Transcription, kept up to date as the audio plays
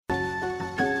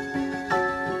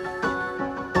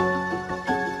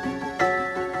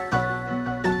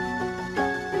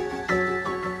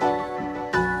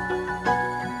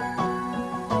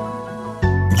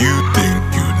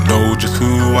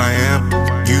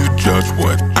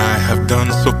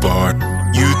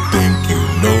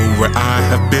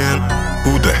have been?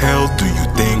 Who the hell do you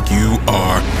think you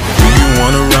are? Do you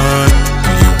wanna run?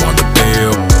 Do you wanna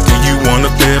bail? Do you wanna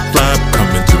flip-flop?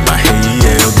 Come into my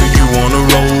hay-ale. Do you wanna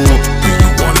roll? Do you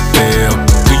wanna sail?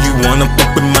 Do you wanna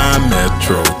fuck with my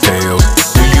metro tails?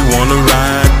 Do you wanna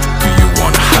ride? Do you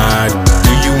wanna hide?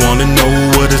 Do you wanna know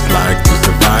what it's like to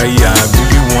survive? Do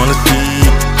you wanna see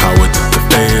how it is to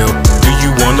fail? Do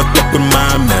you wanna fuck with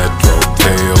my metro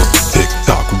tails?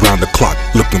 Tick-tock around the clock,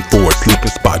 looking for a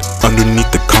sleeping spot.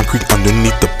 Underneath the concrete,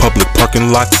 underneath the public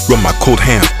parking lot. Run my cold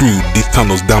hands through these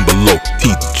tunnels down below.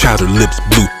 Teeth chatter, lips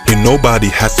blue. Here nobody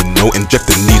has to know. Inject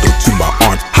a needle to my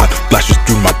arm. Hot flashes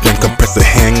through my brain. Compress a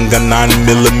handgun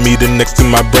 9mm next to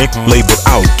my brain. Labeled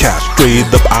outcast, straight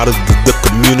up out of the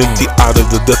community, out of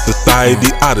the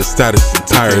society, out of status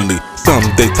entirely.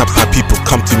 Someday top high people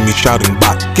come to me shouting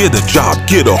by, get a job,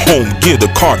 get a home, get a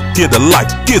car, get a life,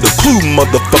 get a clue,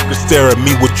 motherfucker, stare at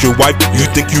me with your wife. You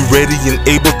think you ready and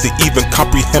able to even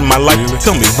comprehend my life?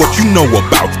 Tell me what you know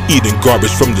about eating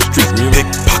garbage from the streets,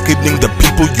 pickpocketing the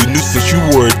people you knew since you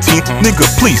were a teen. Nigga,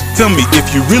 please tell me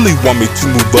if you really want me to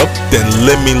move up, then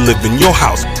let me live in your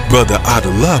house, brother, out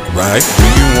of luck, right? Do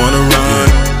you wanna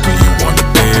run? Do you wanna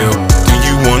bail? Do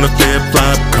you wanna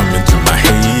flip-flop? Come into my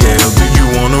hay-ale. Do you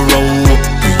wanna roll?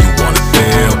 Do you wanna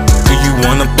sail? Do you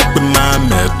wanna fuck with my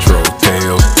metro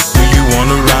tails? Do you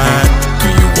wanna ride? Do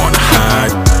you wanna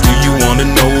hide? Do you wanna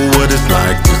know what it's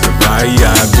like to survive?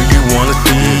 Do you wanna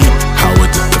see how it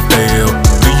is to fail?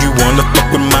 Do you wanna fuck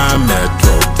with my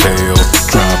metro tails?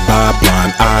 Drive by,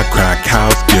 blind eye, crack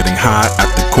house, getting high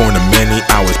at the corner, many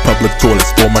hours. Public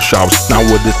toilets for my showers. Not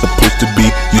what it's supposed to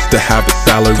be. Used to have a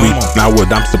salary, now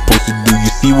what I'm supposed to do. You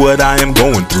see what I am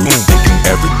going through. Thinking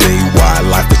every day why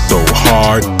life is so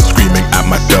hard. Screaming at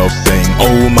myself saying,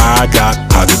 oh my God,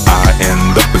 how did I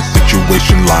end up in a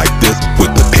situation like this?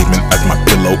 With the pavement as my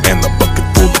pillow and a bucket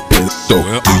full of piss. So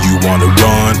do you wanna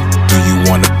run? Do you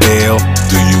wanna bail?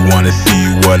 Do you wanna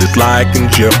see what it's like in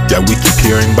jail? Yeah, we keep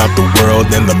hearing about the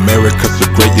world and America's so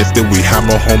great, yet still we have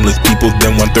more homeless people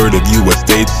than 1/3 of US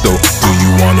states. So do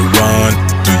you wanna run?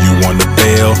 Do you wanna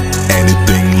bail?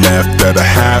 Anything left that I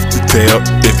have to tell?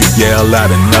 If you yell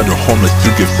at another homeless to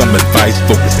give some advice,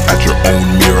 focus at your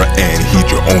own mirror and heed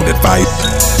your own advice.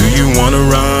 Do you wanna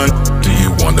run? Do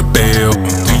you wanna bail?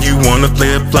 Do you wanna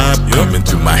flip-flop? Come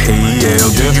into my hay-ale.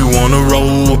 Do you wanna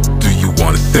roll? Do you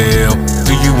wanna sail?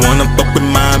 Do you wanna fuck with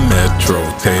my metro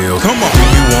tails? Come on. Do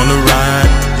you wanna ride?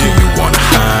 Do you wanna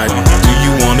hide? Do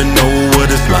you wanna know what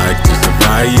it's like to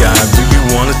survive? Do you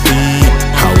wanna see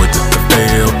how it is to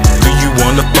fail? Do you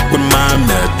wanna fuck with my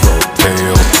metro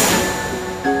tails?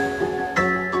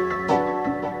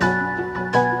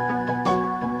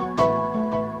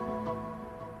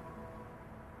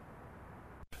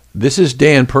 This is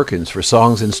Dan Perkins for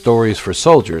Songs and Stories for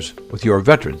Soldiers with your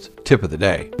Veterans Tip of the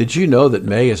Day. Did you know that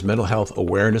May is Mental Health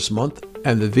Awareness Month?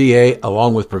 And the VA,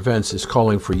 along with Prevents, is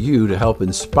calling for you to help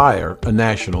inspire a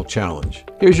national challenge.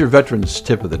 Here's your Veterans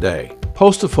Tip of the Day.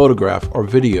 Post a photograph or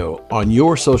video on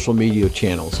your social media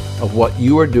channels of what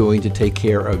you are doing to take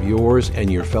care of yours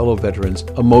and your fellow veterans'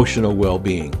 emotional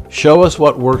well-being. Show us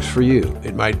what works for you.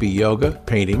 It might be yoga,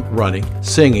 painting, running,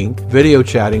 singing, video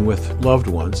chatting with loved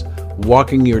ones,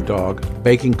 walking your dog,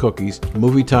 baking cookies,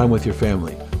 movie time with your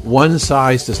family. One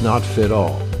size does not fit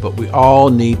all, but we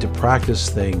all need to practice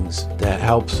things that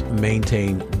helps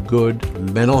maintain good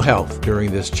mental health during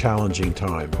this challenging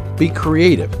time. Be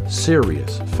creative,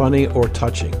 serious, funny, or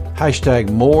touching.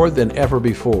 Hashtag more than ever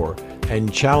before,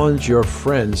 and challenge your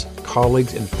friends,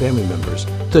 colleagues, and family members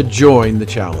to join the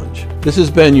challenge. This has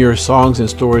been your Songs and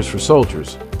Stories for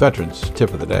Soldiers, Veterans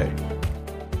Tip of the Day.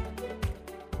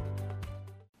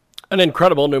 An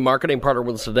incredible new marketing partner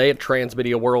with us today at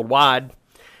Transmedia Worldwide.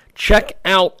 Check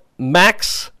out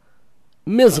Max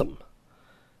Mism.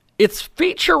 It's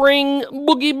featuring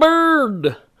Boogie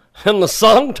Bird, and the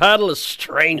song title is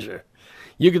Stranger.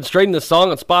 You can stream this song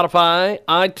on Spotify,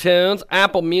 iTunes,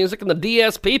 Apple Music, and the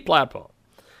DSP platform.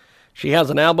 She has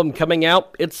an album coming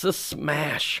out. It's a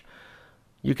smash.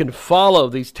 You can follow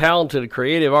these talented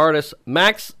creative artists,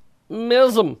 Max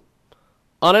Mism,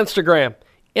 on Instagram,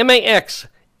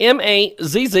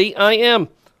 MAXMAZZIM,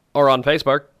 or on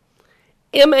Facebook,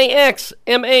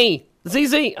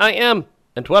 MAXMAZZIM,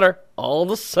 and Twitter, all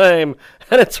the same.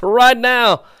 And it's right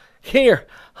now here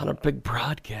on our big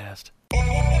broadcast.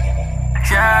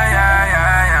 Yeah.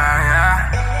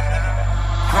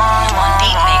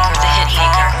 Beatmaker, the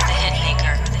hit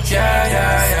maker. Yeah.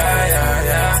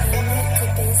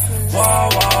 Whoa.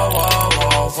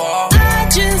 I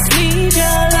just need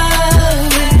your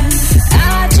loving.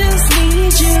 I just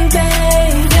need you,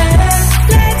 baby.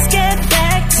 Let's get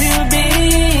back to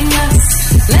being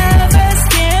us. Lovers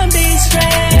can be strangers.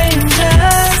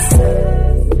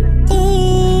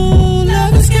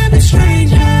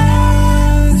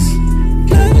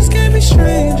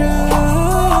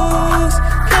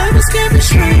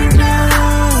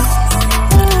 strangers.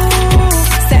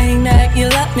 Saying that you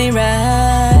love me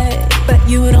right, but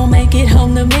you don't make it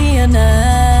home to me at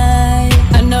night.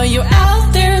 I know you're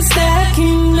out there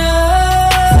stacking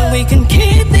up, so we can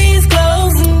keep these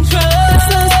clothes and trust.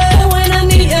 But when I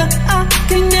need ya, I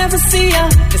can never see ya.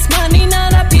 This money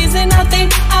not a piece and I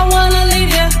think I wanna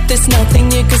leave ya. There's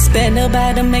nothing you could spend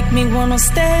about to make me wanna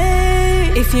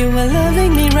stay. If you were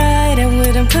loving me right, I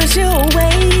wouldn't push you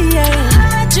away.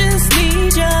 I just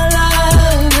need your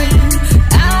loving.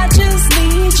 I just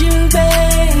need you,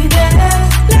 baby.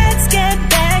 Let's get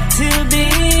back to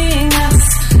being us.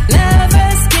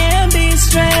 Lovers can be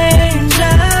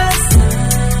strangers.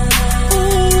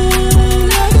 Ooh,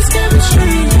 lovers can be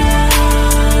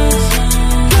strangers.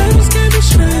 Lovers can be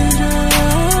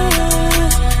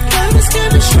strangers. Lovers can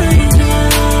be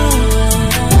strangers.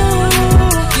 Ooh,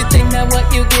 you think that what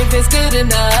you give is good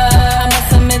enough? I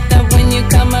must admit that when you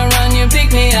come around, you pick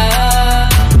me up.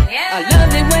 I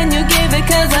love it when you give it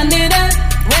 'cause I need it.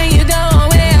 When you go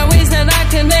away, I wish that I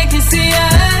could make you see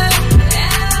it.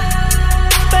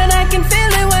 But I can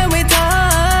feel it when we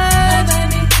talk.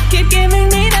 Keep giving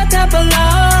me that type of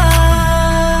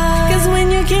love. 'Cause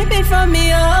when you keep it from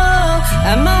me, oh,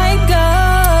 I might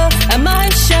go, I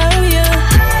might show you.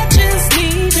 I just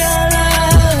need your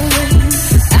loving.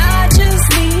 I just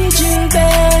need you,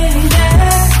 baby.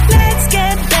 Let's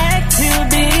get back to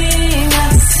being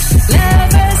us.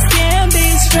 Lovers can be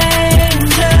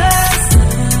strangers.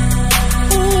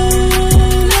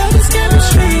 Ooh, lovers can be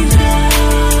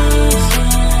strangers.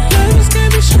 Lovers can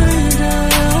be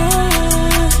strangers.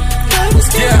 Lovers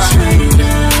can be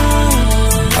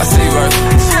strangers. I see right.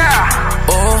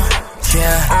 Oh,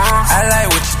 yeah. I like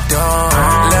what you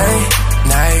doing. Late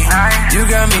night. You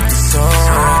got me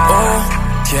concerned. Oh,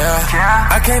 yeah.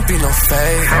 I can't be no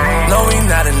fake. No, we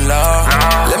not in love.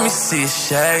 Let me see a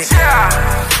shake.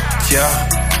 Yeah.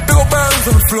 Big ol' birds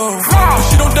on the floor. But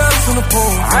she don't dance in the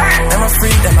pool. And my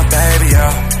freak, and my baby,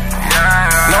 yeah.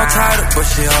 No title, but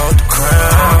she hold the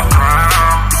crown.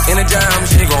 In the jam,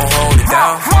 she gon' hold it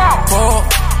down. Pull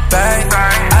back,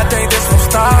 I think this gon'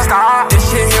 stop. This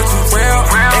shit here too real.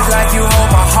 It's like you hold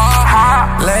my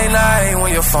heart. Late night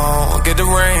when your phone get the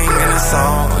ring and the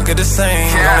song get the sing.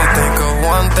 Only think of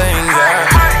one thing, yeah.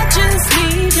 I just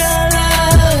need your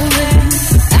loving.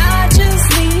 I just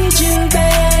need you,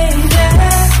 baby.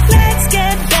 Let's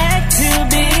get back to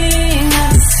being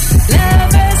us.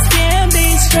 Lovers can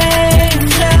be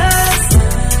strangers.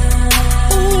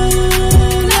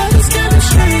 Ooh, lovers can be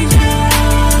strangers.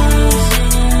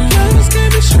 Lovers can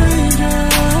be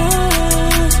strangers.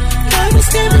 Lovers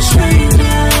can be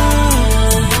strangers.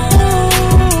 Ooh.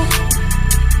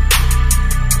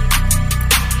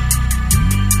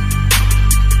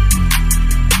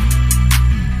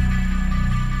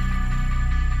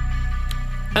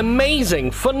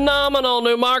 Amazing, phenomenal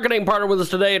new marketing partner with us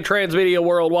today at Transmedia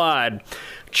Worldwide.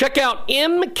 Check out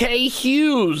M.K.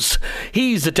 Hughes.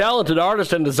 He's a talented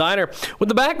artist and designer with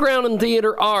a background in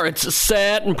theater arts,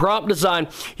 set, and prop design.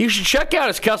 You should check out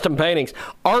his custom paintings.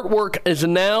 Artwork is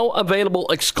now available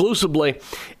exclusively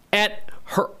at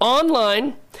her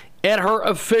online, at her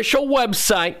official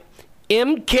website,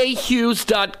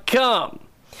 mkhughes.com.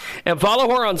 And follow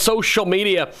her on social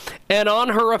media and on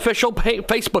her official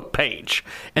Facebook page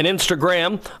and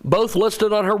Instagram, both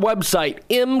listed on her website,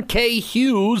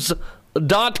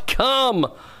 mkhughes.com.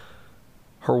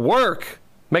 Her work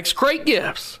makes great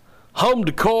gifts, home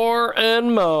decor,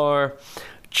 and more.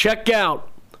 Check out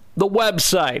the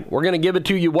website. We're going to give it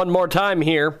to you one more time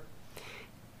here.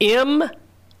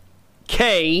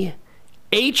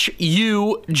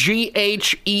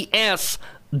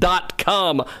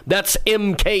 mkhughes.com. That's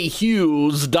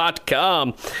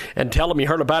mkhughes.com. And tell them you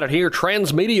heard about it here,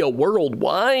 Transmedia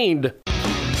Worldwide.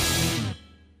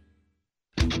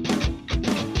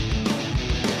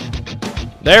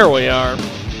 There we are.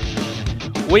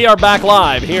 We are back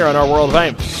live here on our world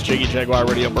famous Jiggy Jaguar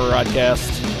radio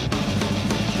broadcast.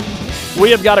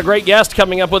 We have got a great guest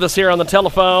coming up with us here on the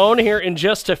telephone here in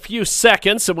just a few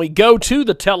seconds. And we go to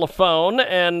the telephone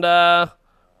and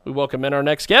we welcome in our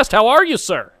next guest. How are you,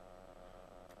 sir?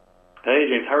 Hey,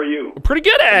 James. How are you? Pretty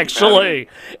good, actually.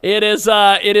 It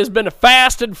has been a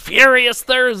fast and furious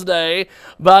Thursday.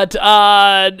 But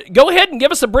go ahead and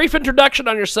give us a brief introduction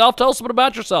on yourself. Tell us a bit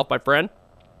about yourself, my friend.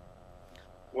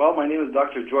 Well, my name is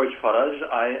Dr. George Faraj.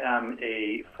 I am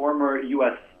a former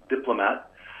U.S. diplomat.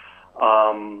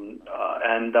 And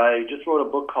I just wrote a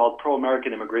book called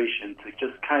Pro-American Immigration to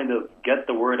just kind of get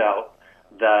the word out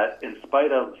that in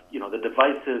spite of, the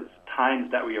divisive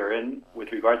times that we are in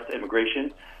with regards to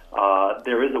immigration,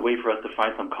 there is a way for us to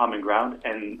find some common ground.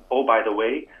 And, oh, by the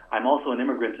way, I'm also an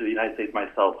immigrant to the United States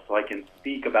myself, so I can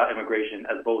speak about immigration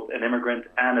as both an immigrant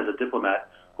and as a diplomat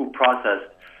who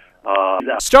processed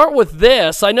Start with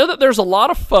this. I know that there's a lot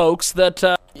of folks that,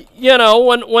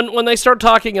 when they start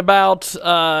talking about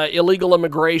illegal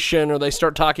immigration, or they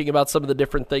start talking about some of the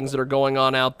different things that are going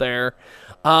on out there,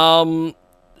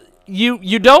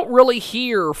 you don't really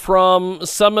hear from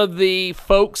some of the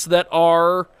folks that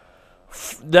are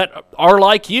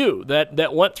like you,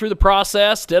 that went through the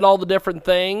process, did all the different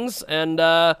things, and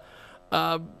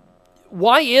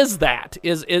why is that?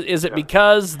 Is it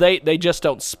because they just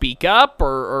don't speak up,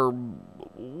 or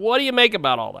what do you make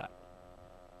about all that?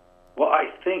 Well, I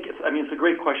think it's a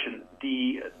great question.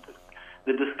 The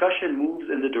discussion moves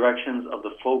in the directions of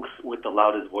the folks with the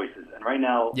loudest voices, and right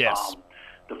now, yes.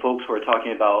 The folks who are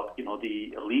talking about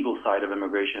the illegal side of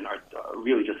immigration are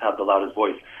really just have the loudest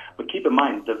voice. But keep in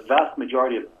mind, the vast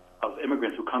majority of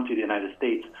immigrants who come to the United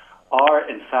States are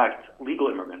in fact legal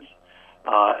immigrants.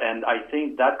 And I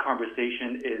think that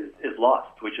conversation is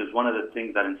lost, which is one of the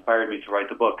things that inspired me to write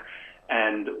the book.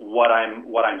 And what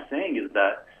I'm saying is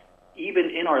that even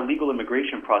in our legal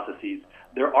immigration processes,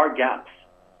 there are gaps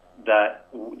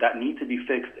that need to be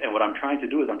fixed. And what I'm trying to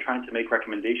do is I'm trying to make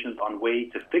recommendations on way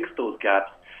to fix those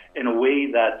gaps in a way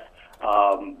that's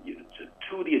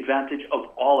to the advantage of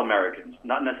all Americans,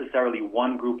 not necessarily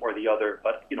one group or the other,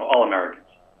 but all Americans.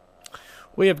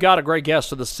 We have got a great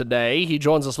guest with us today. He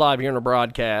joins us live here in the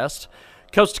broadcast,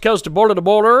 coast to coast, border to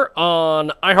border,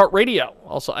 on iHeartRadio,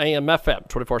 also AM, FM,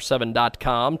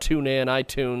 247.com, TuneIn,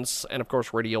 iTunes, and, of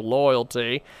course, Radio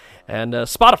Loyalty, and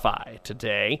Spotify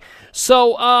today.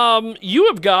 So you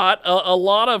have got a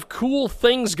lot of cool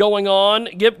things going on.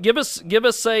 Give us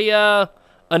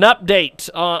an update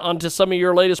onto some of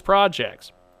your latest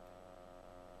projects.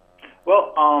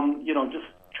 Well, just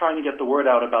trying to get the word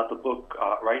out about the book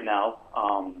right now.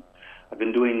 I've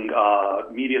been doing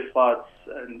media spots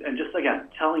and just, again,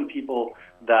 telling people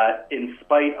that in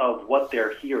spite of what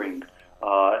they're hearing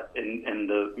in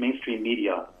the mainstream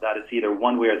media, that it's either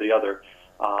one way or the other,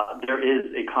 there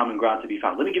is a common ground to be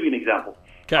found. Let me give you an example.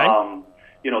 Okay.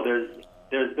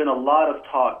 There's been a lot of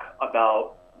talk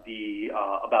about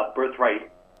about birthright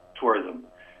tourism,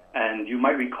 and you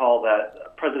might recall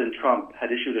that President Trump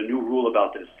had issued a new rule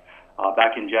about this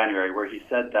back in January, where he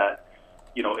said that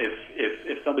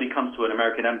if somebody comes to an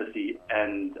American embassy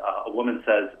and a woman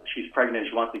says she's pregnant,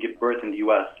 she wants to give birth in the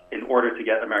U.S. in order to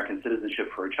get American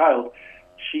citizenship for her child,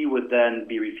 she would then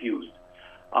be refused.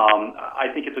 I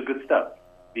think it's a good step,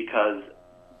 because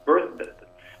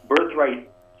birthright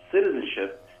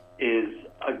citizenship is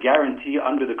a guarantee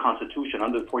under the Constitution,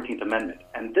 under the 14th Amendment.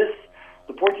 And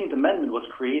the 14th Amendment was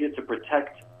created to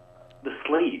protect the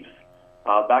slaves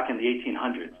back in the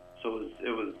 1800s. So it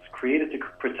was created to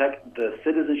protect the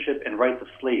citizenship and rights of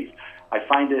slaves. I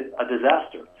find it a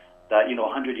disaster that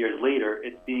 100 years later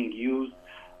it's being used,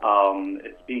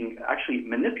 it's being actually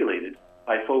manipulated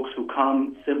by folks who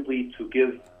come simply to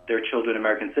give their children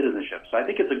American citizenship. So I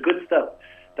think it's a good step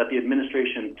that the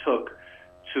administration took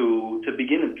to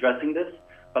begin addressing this,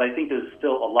 but I think there's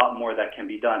still a lot more that can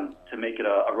be done to make it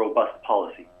a robust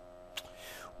policy.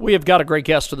 We have got a great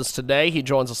guest with us today. He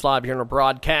joins us live here in our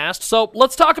broadcast. So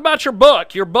let's talk about your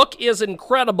book. Your book is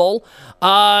incredible.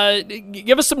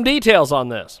 Give us some details on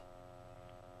this.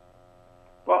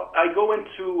 Well, I go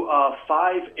into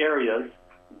 5 areas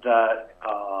that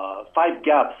 5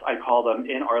 gaps, I call them,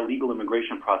 in our legal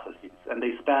immigration processes, and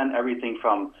they span everything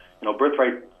from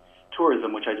birthright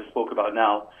tourism, which I just spoke about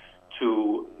now,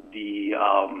 to the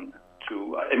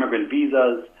immigrant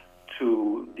visas,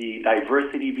 to the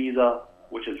diversity visa,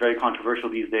 which is very controversial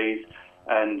these days,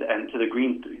 and to the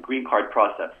green card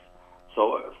process.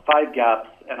 So 5 gaps,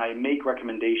 and I make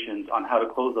recommendations on how to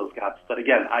close those gaps. But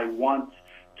again, I want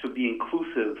to be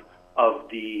inclusive of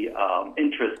the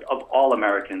interest of all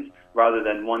Americans rather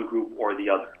than one group or the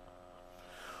other.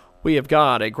 We have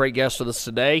got a great guest with us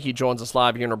today. He joins us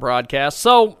live here in our broadcast.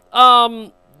 So,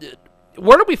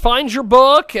 where do we find your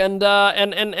book, and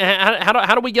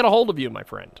how do we get a hold of you, my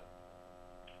friend?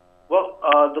 Well,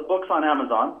 the book's on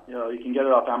Amazon. You can get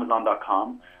it off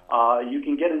Amazon.com. You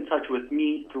can get in touch with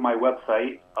me through my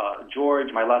website,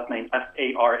 George, my last name,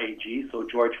 Farag, so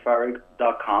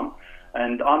GeorgeFarag.com.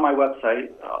 And on my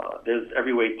website, there's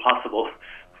every way possible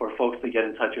for folks to get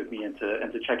in touch with me and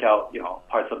to check out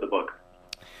parts of the book.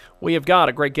 We have got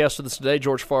a great guest with us today.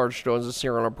 George Farag joins us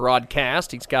here on our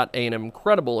broadcast. He's got an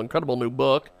incredible new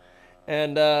book.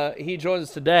 And he joins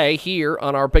us today here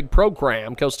on our big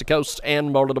program, Coast to Coast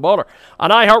and Border to Border, on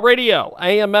iHeartRadio,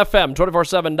 AM/FM,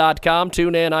 247.com,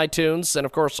 TuneIn, iTunes, and,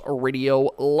 of course, Radio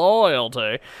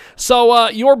Loyalty. So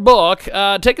your book,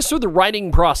 take us through the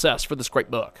writing process for this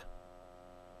great book.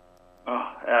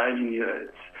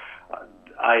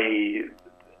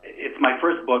 It's my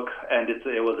first book, and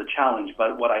it was a challenge.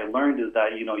 But what I learned is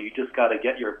that you just got to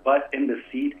get your butt in the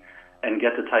seat and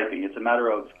get to typing. It's a matter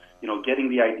of getting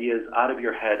the ideas out of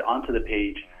your head onto the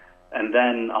page, and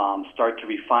then start to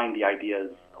refine the ideas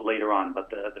later on. But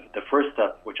the first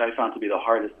step, which I found to be the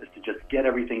hardest, is to just get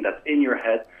everything that's in your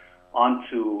head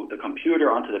onto the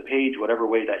computer, onto the page, whatever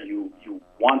way that you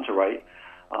want to write,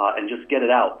 and just get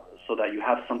it out so that you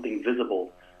have something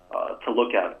visible to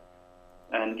look at.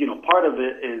 And part of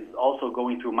it is also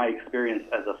going through my experience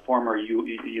as a former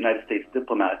United States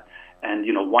diplomat, and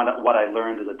what I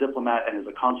learned as a diplomat and as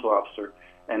a consular officer,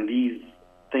 and these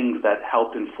things that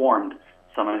helped informed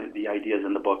some of the ideas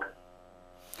in the book.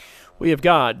 We have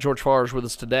got George Farge with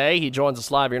us today. He joins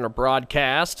us live here in our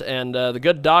broadcast. And the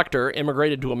good doctor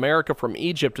immigrated to America from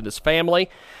Egypt with his family.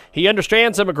 He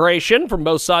understands immigration from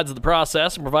both sides of the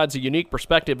process and provides a unique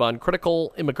perspective on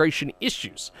critical immigration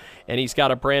issues. And he's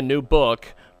got a brand new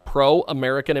book,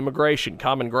 Pro-American Immigration,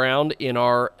 Common Ground in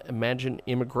Our Imagine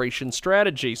Immigration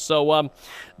Strategy. So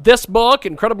this book,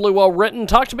 incredibly well written.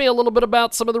 Talk to me a little bit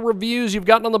about some of the reviews you've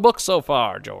gotten on the book so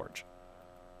far, George.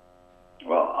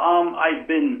 Well, I've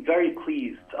been very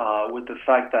pleased with the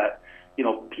fact that,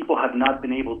 people have not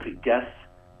been able to guess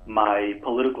my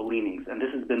political leanings, and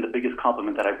this has been the biggest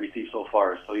compliment that I've received so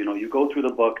far. So, you go through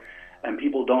the book, and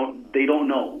people don't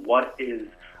know what is,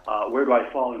 where do I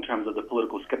fall in terms of the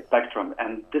political spectrum,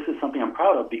 and this is something I'm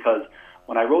proud of, because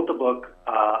when I wrote the book,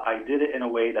 I did it in a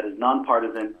way that is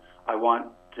nonpartisan. I want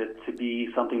it to be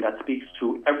something that speaks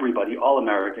to everybody, all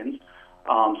Americans.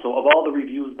 So of all the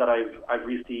reviews that I've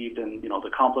received, and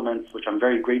the compliments, which I'm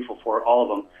very grateful for, all of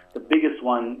them, the biggest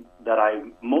one that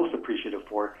I'm most appreciative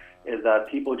for is that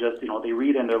people just they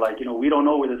read and they're like, we don't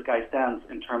know where this guy stands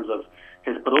in terms of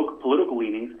his political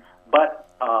leanings, but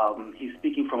he's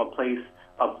speaking from a place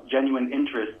of genuine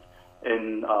interest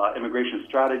in immigration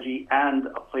strategy and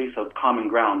a place of common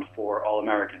ground for all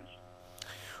Americans.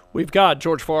 We've got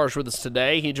George Farge with us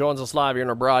today. He joins us live here in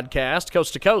our broadcast,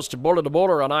 coast to coast, border to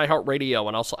border on iHeartRadio,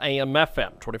 and also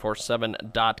AM/FM,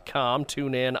 247.com,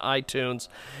 TuneIn, iTunes,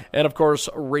 and, of course,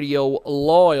 Radio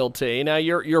Loyalty. Now,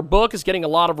 your book is getting a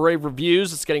lot of rave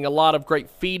reviews. It's getting a lot of great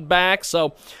feedback.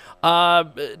 So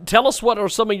tell us, what are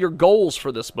some of your goals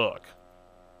for this book?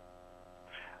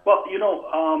 Well,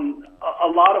 a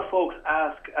lot of folks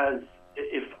ask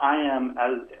if I am,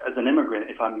 as an immigrant,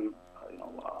 if I'm,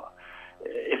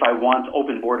 if I want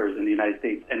open borders in the United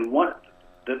States. And what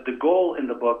the goal in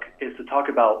the book is to talk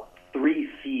about 3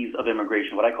 C's of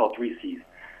immigration, what I call 3 C's.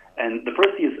 And the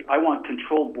first C is I want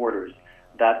controlled borders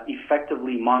that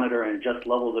effectively monitor and adjust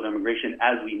levels of immigration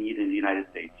as we need in the United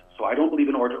States. So I don't believe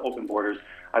in open borders.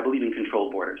 I believe in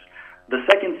controlled borders. The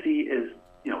second C is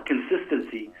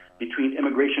consistency between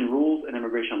immigration rules and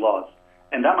immigration laws.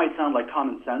 And that might sound like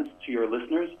common sense to your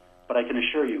listeners, but I can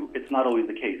assure you it's not always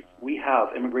the case. We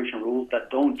have immigration rules that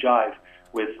don't jive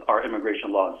with our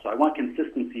immigration laws. So I want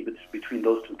consistency between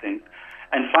those 2 things.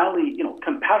 And finally,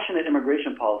 compassionate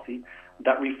immigration policy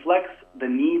that reflects the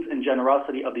needs and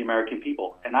generosity of the American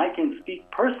people. And I can speak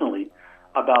personally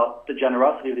about the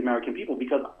generosity of the American people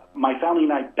because my family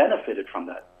and I benefited from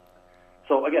that.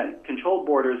 So again, controlled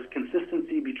borders,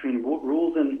 consistency between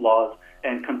rules and laws,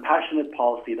 and compassionate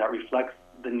policy that reflects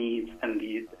the needs and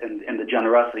the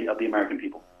generosity of the American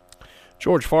people.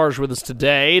 George Farge with us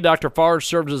today. Dr. Farge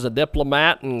served as a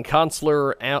diplomat and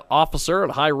consular officer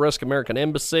at a high-risk American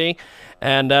embassy,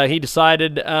 and he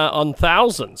decided on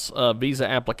thousands of visa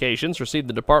applications, received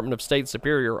the Department of State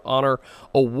Superior Honor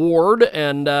Award,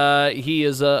 and he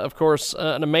is, of course,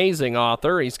 an amazing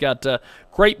author. He's got a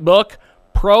great book,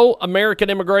 Pro-American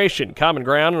Immigration, Common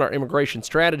Ground in Our Immigration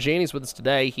Strategy, and he's with us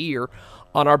today here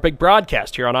on our big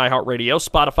broadcast here on iHeartRadio,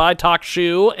 Spotify,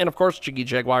 TalkShoe, and, of course,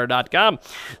 JiggyJaguar.com.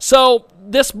 So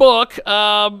this book,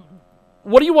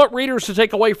 what do you want readers to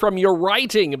take away from your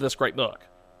writing of this great book?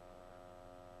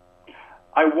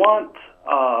 I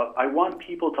want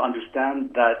people to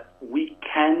understand that we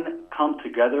can come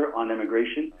together on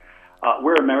immigration.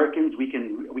 We're Americans. We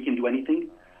can do anything.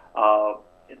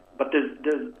 But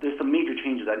there's some major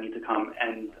changes that need to come,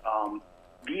 and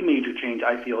the major change,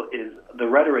 I feel, is the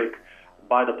rhetoric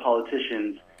by the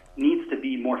politicians needs to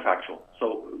be more factual.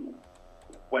 So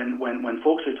when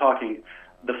folks are talking,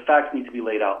 the facts need to be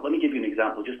laid out. Let me give you an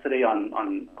example. Just today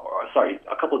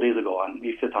a couple of days ago on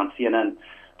May 5th on CNN,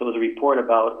 there was a report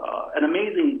about an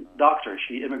amazing doctor.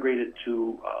 She immigrated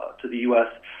to the U.S.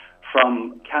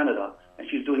 from Canada, and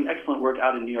she's doing excellent work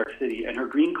out in New York City, and her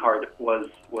green card was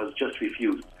just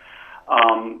refused.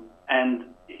 And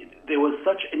there was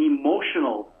such an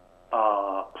emotional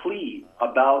plea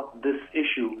about this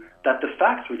issue that the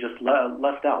facts were just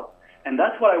left out. And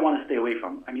that's what I want to stay away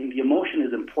from. I mean, the emotion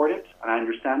is important, and I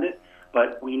understand it,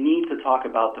 but we need to talk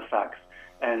about the facts.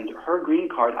 And her green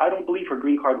card, I don't believe her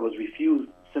green card was refused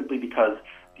simply because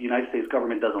the United States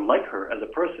government doesn't like her as a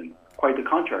person. Quite the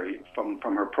contrary. From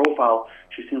her profile,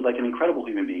 she seems like an incredible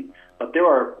human being. But there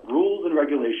are rules and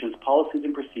regulations, policies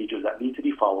and procedures that need to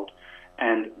be followed,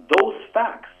 and those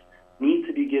facts need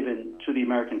to be given to the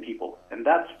American people. And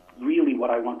that's really what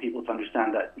I want people to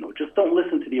understand, that just don't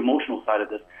listen to the emotional side of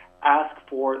this. Ask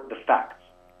for the facts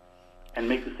and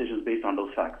make decisions based on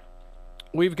those facts.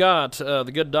 We've got the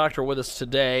good doctor with us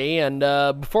today, and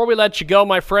before we let you go,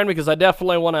 my friend, because I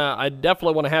definitely want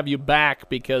to have you back,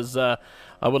 because I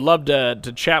would love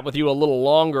to chat with you a little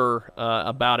longer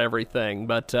about everything,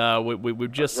 but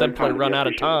we've just simply run out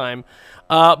of time.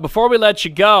 Before we let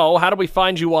you go, how do we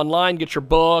find you online, get your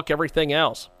book, everything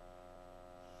else?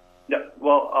 Yeah,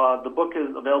 well, the book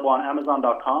is available on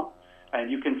Amazon.com,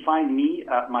 and you can find me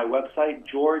at my website,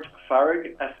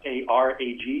 GeorgeFarag,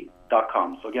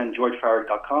 Farag.com. So again,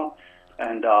 GeorgeFarag.com,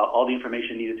 and all the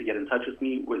information needed to get in touch with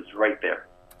me was right there.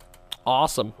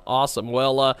 Awesome.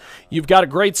 Well, you've got a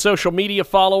great social media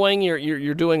following.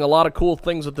 You're doing a lot of cool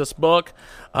things with this book.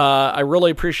 I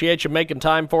really appreciate you making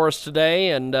time for us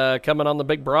today and coming on the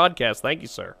big broadcast. Thank you,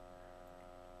 sir.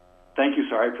 Thank you,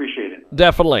 sir. I appreciate it.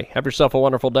 Definitely. Have yourself a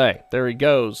wonderful day. There he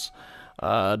goes,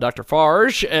 Dr.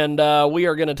 Farge, and we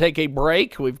are going to take a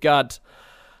break. We've got,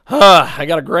 I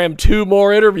got to cram 2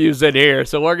 more interviews in here,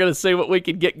 so we're going to see what we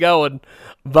can get going,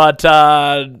 but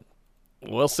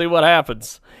we'll see what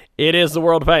happens. It is the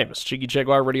world famous Jiggy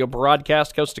Jaguar radio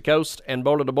broadcast, coast to coast and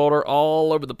border to border,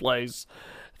 all over the place.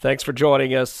 Thanks for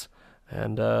joining us,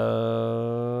 and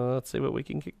let's see what we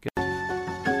can get going.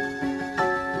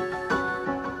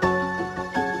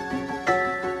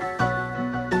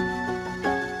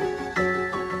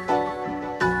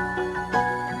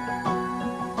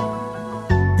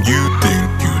 You think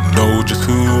you know just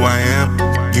who I am?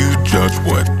 You judge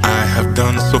what I have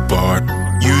done so far.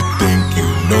 You think you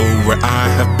know where I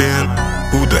have been?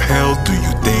 Who the hell do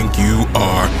you think you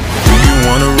are? Do you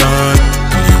wanna run?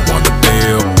 Do you wanna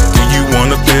bail? Do you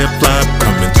wanna flip-flop?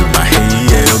 Come into my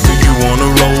hail. Do you wanna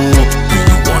roll? Do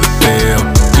you wanna sail?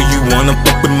 Do you wanna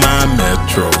fuck with my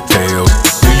metro tails?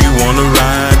 Do you wanna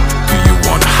ride? Do you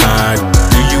wanna hide?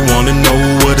 Do you wanna know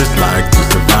what it's like to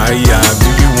survive? Do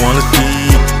you wanna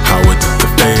see how it is to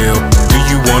fail? Do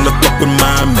you wanna fuck with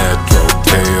my metro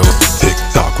tails?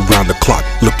 Tick-tock around the clock,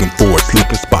 looking for a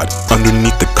sleeping spot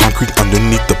underneath the concrete,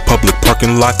 underneath the public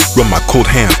parking lot. Run my cold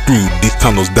hands through these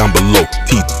tunnels down below.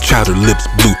 Teeth chatter, lips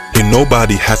blue. Here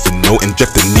nobody has to know.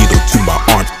 Inject a needle to my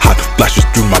arm. Hot flashes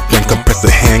through my brain. Compress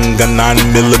a handgun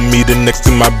 9mm next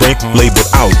to my brain. Labeled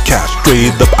outcast,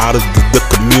 straight up out of the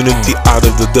community, out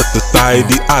of the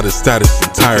society, out of status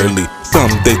entirely.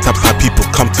 Someday top high people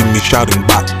come to me shouting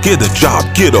back, get a job,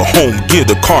 get a home, get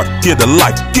a car, get a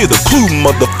life, get a clue,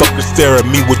 motherfucker, stare at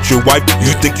me with your wife.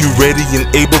 You think you ready and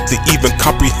able to even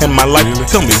comprehend my life?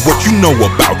 Tell me what you know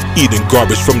about eating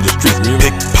garbage from the streets,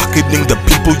 pickpocketing the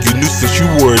people you knew since you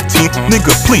were a teen.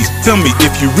 Nigga, please tell me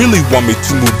if you really want me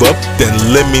to move up, then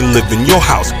let me live in your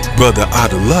house, brother,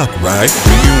 out of luck, right?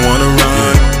 Do you wanna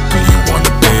run? Do you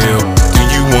wanna bail? Do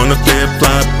you wanna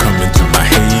flip-flop? Come into my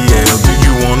hail. Do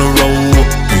you wanna roll?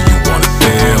 Do you wanna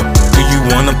sail? Do you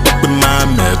wanna fuck with my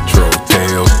metro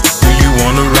tails? Do you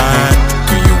wanna ride?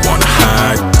 Do you wanna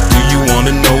hide? Do you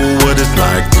wanna know what it's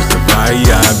like to survive?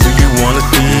 Do you wanna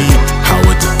see how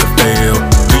it is to fail?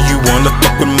 Do you wanna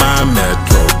fuck with my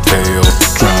metro tails?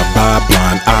 Drive by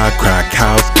blind eye, crack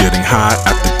house, getting high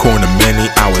at the corner, many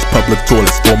hours, public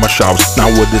toilets for my showers.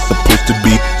 Not what it's supposed to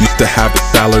be, used to have a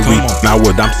salary, now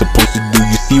what I'm supposed to do.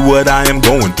 You see what I am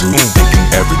going through, thinking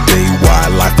every day why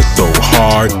life is so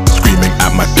hard, screaming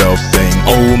at myself saying,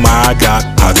 oh my God,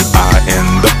 how did I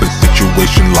end up in a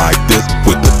situation like this,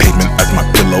 with the pavement as my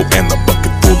pillow and a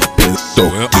bucket full of piss? So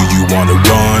do you wanna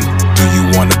run? Do you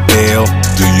wanna bail?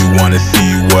 Do you wanna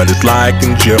see what it's like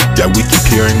in jail? Yeah, we keep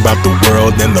hearing about the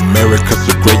world and America's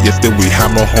so great, yet still we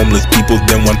have more homeless people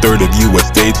than 1/3 of US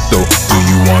states. So do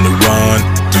you wanna run?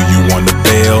 Do you wanna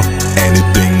bail?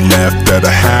 Anything left that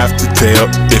I have to tell?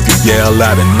 If you yell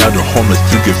at another homeless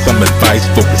to give some advice,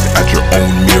 focus at your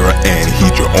own mirror and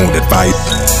heed your own advice.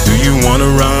 Do you wanna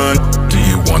run? Do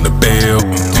you wanna bail?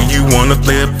 Do you wanna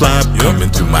flip-flop? Come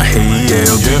into my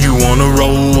hail. Do you wanna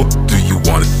roll? Do you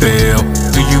wanna sail?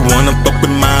 Do Do you wanna fuck with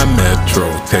my metro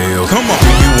tails? Come on. Do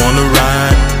you wanna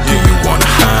ride? Do you wanna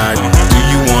hide? Do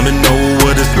you wanna know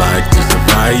what it's like to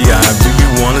survive? Do you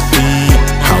wanna see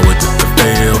how it is to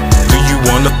fail? Do you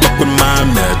wanna fuck with my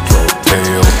metro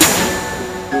tails?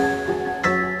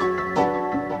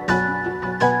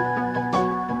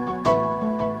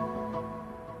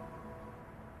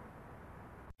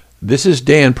 This is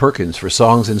Dan Perkins for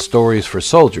Songs and Stories for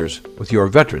Soldiers with your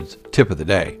Veterans Tip of the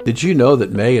Day. Did you know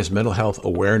that May is Mental Health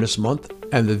Awareness Month?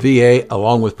 And the VA,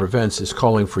 along with Prevents, is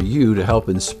calling for you to help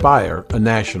inspire a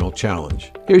national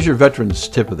challenge. Here's your Veterans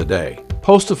Tip of the Day.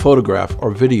 Post a photograph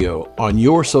or video on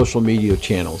your social media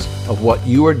channels of what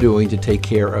you are doing to take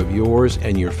care of yours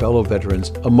and your fellow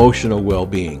veterans' emotional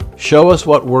well-being. Show us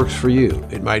what works for you.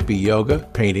 It might be yoga,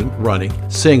 painting, running,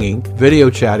 singing, video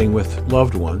chatting with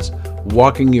loved ones,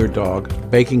 walking your dog,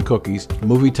 baking cookies,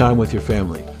 movie time with your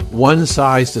family. One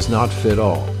size does not fit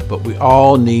all, but we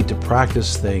all need to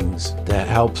practice things that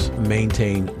helps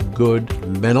maintain good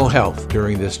mental health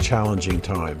during this challenging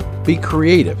time. Be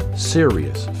creative,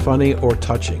 serious, funny, or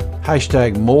touching.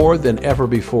 Hashtag more than ever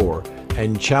before,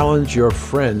 and challenge your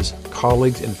friends,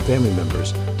 colleagues, and family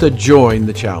members to join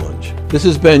the challenge. This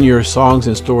has been your Songs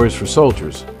and Stories for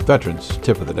Soldiers, Veterans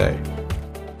Tip of the Day.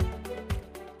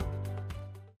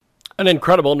 An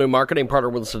incredible new marketing partner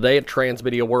with us today at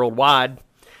Transmedia Worldwide.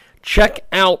 Check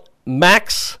out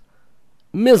Max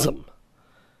Mism.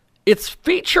 It's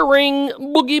featuring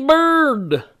Boogie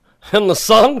Bird, and the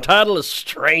song title is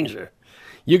Stranger.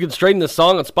 You can stream this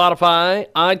song on Spotify,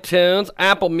 iTunes,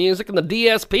 Apple Music, and the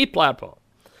DSP platform.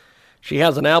 She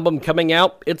has an album coming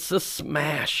out. It's a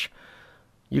smash.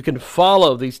 You can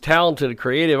follow these talented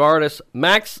creative artists,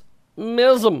 Max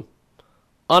Mism,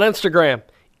 on Instagram,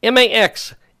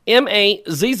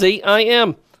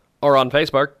 MAXMAZZIM, or on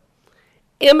Facebook,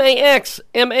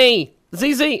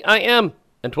 MAXMAZZIM,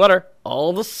 and Twitter,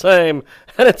 all the same.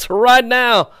 And it's right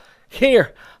now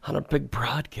here on a big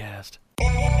broadcast. Yeah.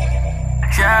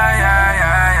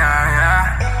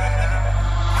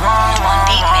 Whoa.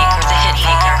 Beat maker, the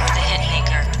hit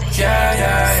maker. Yeah.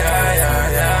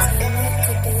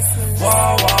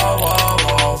 Whoa.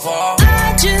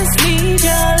 I just need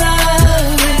your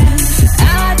loving.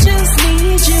 I just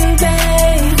need you,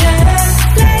 baby.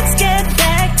 Let's get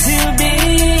back to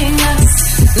being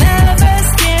us.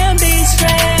 Lovers can be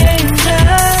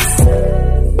strangers.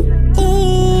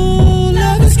 Ooh,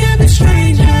 lovers can be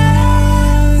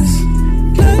strangers.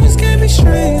 Lovers can be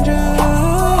strangers.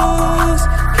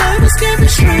 Lovers can be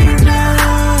strangers.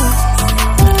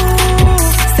 Ooh,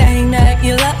 saying that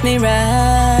you love me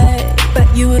right,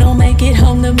 but you don't make it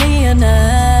home to me at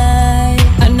night.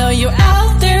 I know you're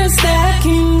out there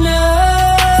stacking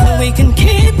up, so we can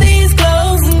keep these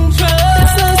clothes and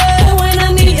trust. So when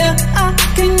I need you, I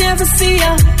can never see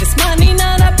you. This money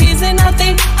not a piece and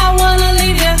nothing, I wanna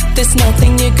leave you. There's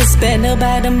nothing you could spend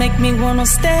about to make me wanna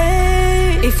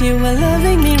stay. If you were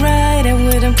loving me right, I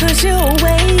wouldn't push you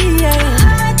away.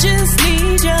 I just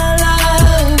need your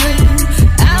loving.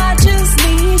 I just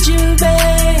need you,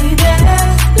 baby.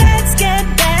 Let's get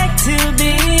back to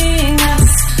being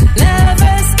us.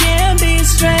 Lovers can be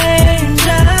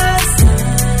strangers.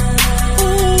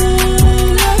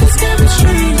 Ooh, lovers can be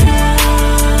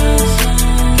strangers.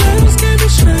 Lovers can be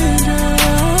strangers.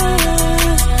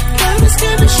 Lovers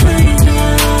can be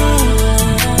strangers.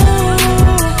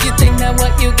 Ooh, you think that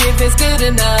what you give is good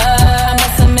enough? I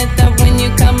must admit that when you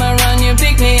come around, you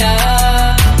pick me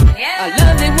up. I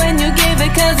love it when you give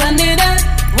it 'cause I need it.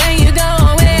 When you go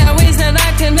away, I wish that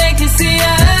I could make you see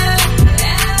it.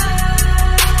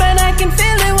 But I can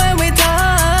feel it when we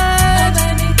touch.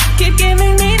 Keep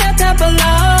giving me that type of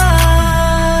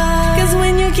love. 'Cause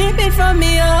when you keep it from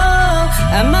me, oh,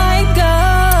 I might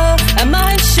go, I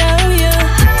might show you.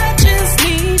 I just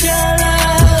need your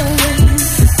loving.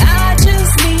 I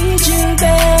just need you,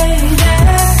 baby.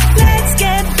 Let's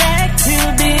get back to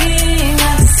being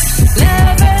us.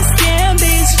 Lovers can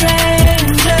be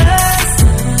strangers.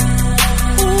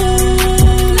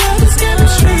 Ooh, lovers can be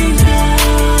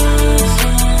strangers.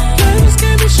 Lovers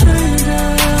can be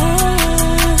strangers.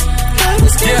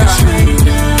 Lovers can be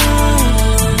strangers.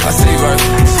 I see right.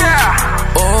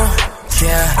 Oh,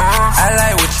 yeah. I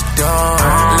like what you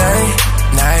doing. Late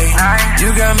night, you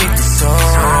got me the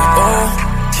song. Oh,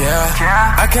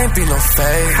 yeah. I can't be no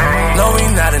fake. No, we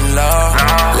not in love.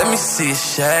 Let me see a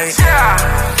shake.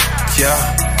 Yeah.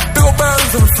 Big ol'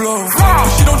 bounce on the floor. But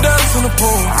she don't dance on the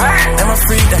pool. And my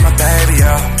freak, that my baby,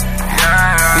 yeah.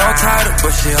 No title,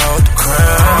 but she hold the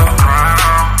crown.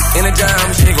 In the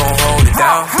jam, she gon' hold it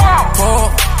down.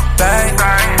 Pull back,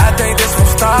 I think this won't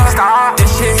stop. This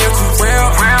shit here too real.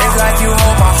 It's like you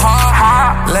hold my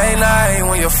heart. Late night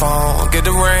when you your phone, get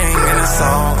the ring and the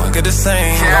song, get the sing.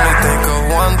 Only think of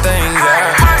one thing,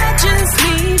 yeah. I just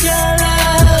need your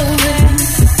loving.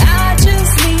 I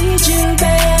just need you,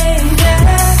 baby.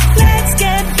 Let's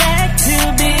get back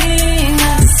to being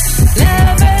us.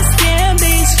 Lovers can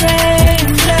be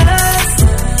strangers.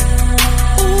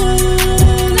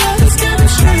 Ooh, lovers can be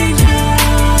strangers.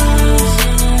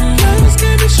 Lovers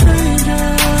can be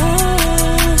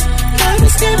strangers.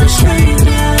 Lovers can be strangers.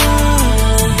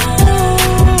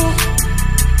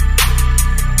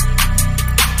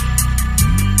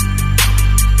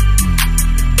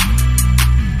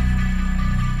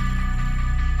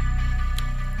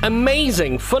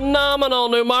 Amazing, phenomenal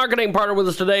new marketing partner with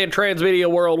us today at Transmedia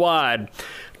Worldwide.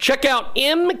 Check out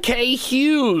M.K.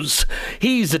 Hughes.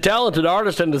 He's a talented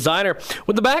artist and designer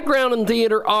with a background in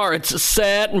theater arts,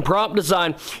 set, and prop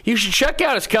design. You should check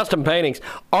out his custom paintings.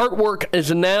 Artwork is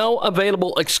now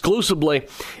available exclusively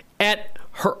at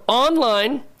her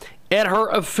online, at her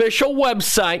official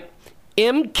website,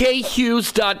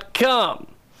 mkhughes.com.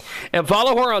 And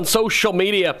follow her on social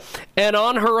media and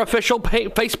on her official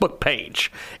Facebook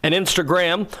page and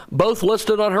Instagram, both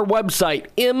listed on her website,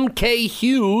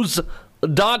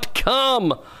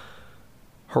 mkhughes.com.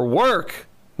 Her work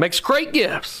makes great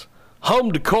gifts,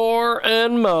 home decor,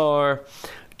 and more.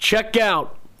 Check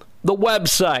out the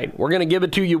website. We're going to give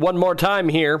it to you one more time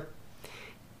here.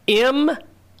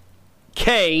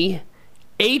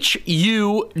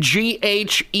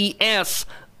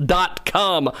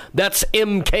 mkhughes.com. That's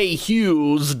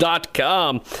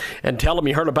mkhughes.com. And tell them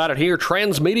you heard about it here,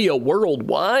 Transmedia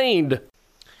Worldwide.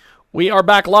 We are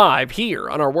back live here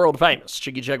on our world-famous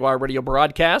Jiggy Jaguar radio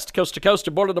broadcast, coast to coast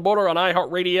and border to border on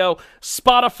iHeartRadio,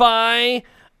 Spotify,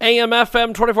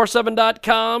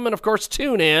 AMFM247.com, and, of course,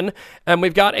 TuneIn. And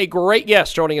we've got a great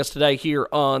guest joining us today here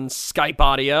on Skype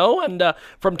audio. And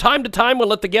from time to time, we'll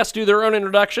let the guests do their own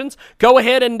introductions. Go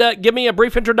ahead and give me a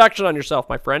brief introduction on yourself,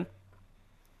 my friend.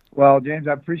 Well, James,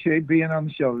 I appreciate being on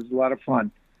the show. It was a lot of fun.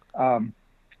 And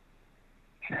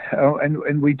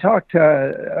we talked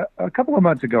a couple of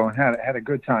months ago and had a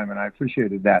good time, and I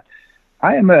appreciated that.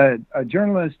 I am a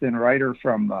journalist and writer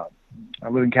from, I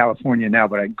live in California now,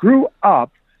 but I grew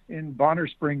up in Bonner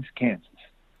Springs, Kansas.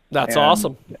 That's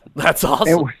awesome. That's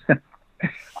awesome.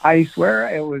 I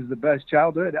swear it was the best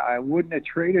childhood. I wouldn't have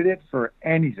traded it for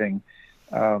anything.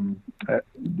 It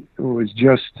was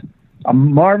just a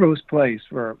marvelous place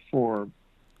for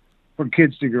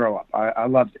kids to grow up. I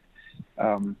loved it.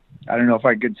 I don't know if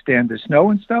I could stand the snow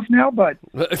and stuff now, but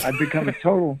I've become a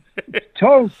total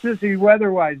sissy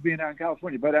weather-wise being out in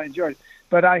California. But I enjoyed it.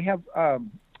 But I have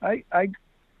I've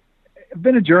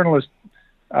been a journalist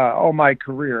all my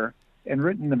career and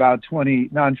written about 20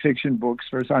 nonfiction books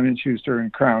for Simon & Schuster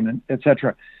and Crown, and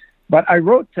etc. But I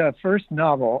wrote the first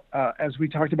novel, as we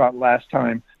talked about last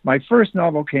time. My first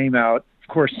novel came out, of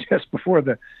course, just before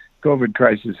the COVID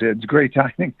crisis hit. It's great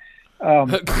timing.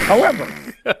 However,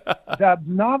 the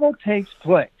novel takes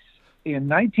place in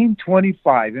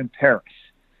 1925 in Paris.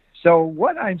 So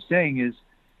what I'm saying is,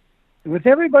 with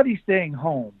everybody staying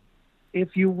home,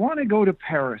 if you want to go to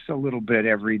Paris a little bit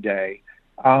every day,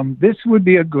 this would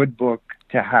be a good book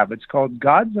to have. It's called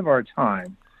Gods of Our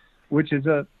Time, which is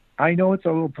I know it's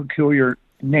a little peculiar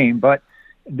name, but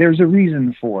there's a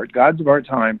reason for it. Gods of Our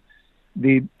Time.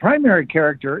 The primary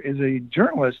character is a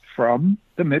journalist from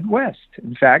the Midwest.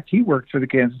 In fact, he worked for the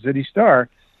Kansas City Star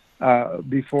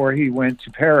before he went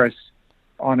to Paris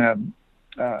on an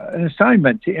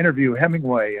assignment to interview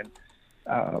Hemingway and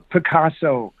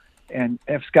Picasso and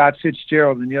F. Scott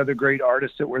Fitzgerald and the other great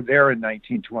artists that were there in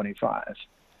 1925.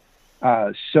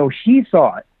 So he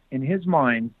thought, in his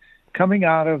mind, coming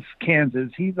out of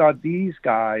Kansas, he thought these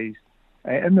guys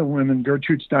and the women,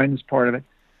 Gertrude Stein is part of it,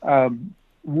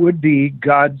 would be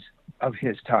gods of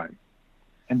his time.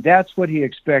 And that's what he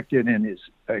expected in his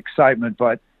excitement,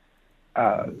 but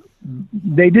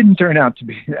they didn't turn out to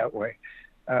be that way.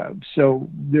 So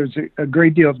there's a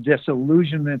great deal of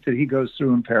disillusionment that he goes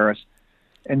through in Paris.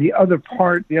 And the other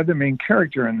main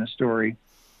character in the story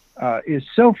is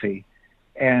Sophie.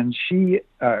 And she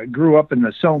grew up in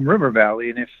the Somme River Valley.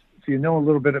 And if you know a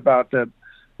little bit about the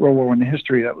World War I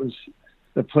history, that was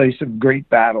the place of great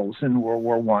battles in World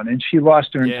War I. And she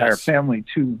lost her entire family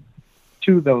to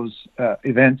those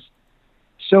events.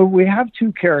 So we have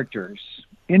two characters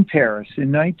in Paris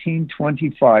in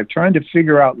 1925 trying to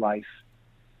figure out life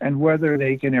and whether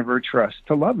they can ever trust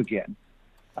to love again.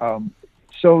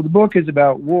 So the book is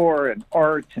about war and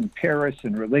art and Paris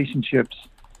and relationships.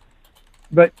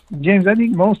 But, James, I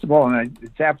think most of all, and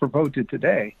it's apropos to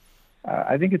today,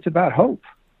 I think it's about hope.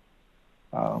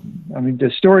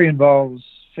 The story involves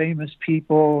famous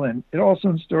people, and it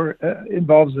also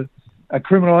involves a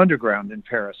criminal underground in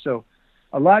Paris. So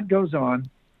a lot goes on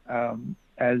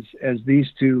as these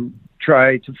two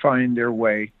try to find their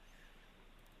way,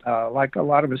 like a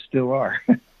lot of us still are.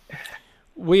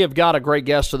 We have got a great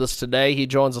guest with us today. He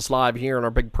joins us live here in our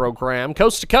big program,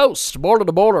 Coast to Coast, Border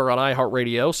to Border on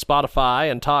iHeartRadio, Spotify,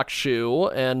 and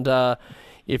TalkShoe. And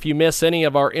if you miss any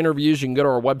of our interviews, you can go to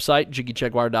our website,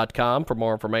 JiggyJaguar.com, for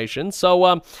more information.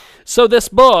 So this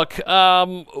book,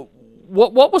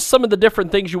 what was some of the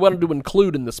different things you wanted to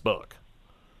include in this book?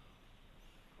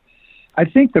 I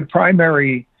think the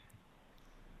primary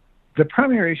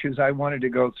issues I wanted to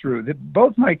go through,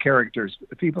 both my characters,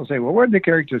 people say, well, where did the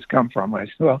characters come from? I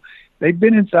said, well, they've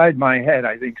been inside my head,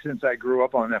 I think, since I grew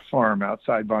up on that farm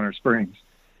outside Bonner Springs.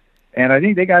 And I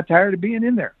think they got tired of being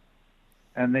in there.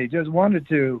 And they just wanted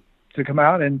to come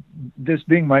out. And this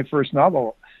being my first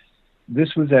novel,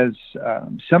 this was as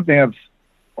something I've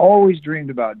always dreamed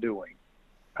about doing.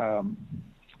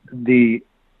 The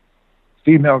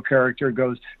female character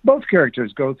both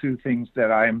characters go through things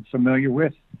that I'm familiar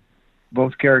with.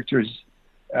 Both characters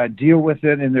deal with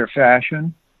it in their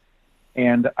fashion.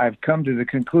 And I've come to the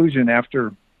conclusion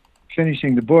after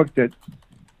finishing the book that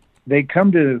they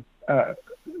come to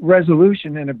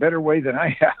resolution in a better way than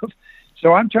I have.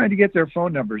 So I'm trying to get their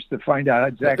phone numbers to find out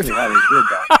exactly how they did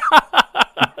that.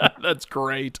 That's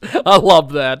great. I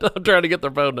love that. I'm trying to get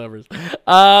their phone numbers.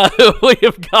 We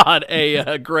have got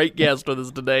a great guest with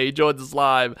us today. He joins us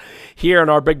live here in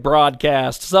our big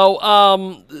broadcast. So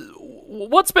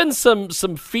what's been some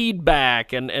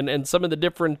feedback and some of the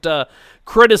different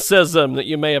criticism that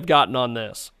you may have gotten on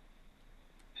this?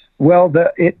 Well,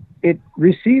 it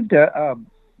received a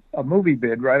movie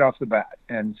bid right off the bat,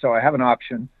 and so I have an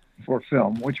option for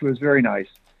film, which was very nice.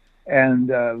 And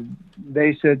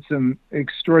they said some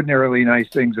extraordinarily nice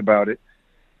things about it.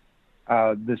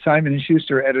 The Simon &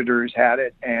 Schuster editors had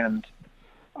it, and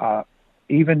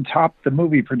even topped the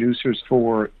movie producers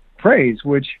for praise,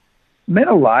 which meant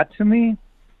a lot to me.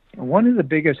 One of the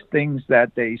biggest things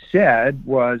that they said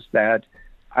was that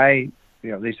they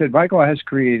said Michael has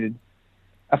created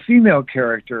a female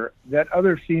character that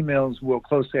other females will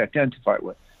closely identify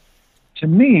with. To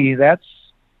me, that's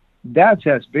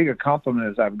as big a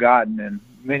compliment as I've gotten in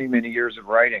many, many years of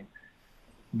writing.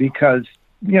 Because,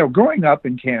 growing up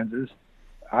in Kansas,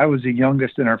 I was the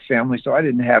youngest in our family, so I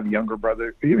didn't have younger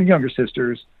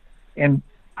sisters, and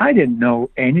I didn't know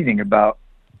anything about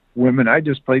women. I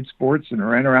just played sports and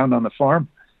ran around on the farm.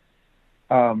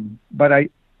 But I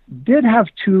did have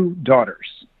two daughters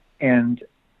and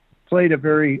played a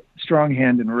very strong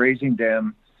hand in raising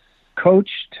them,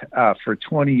 coached for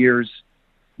 20 years,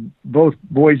 both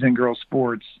boys and girls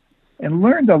sports, and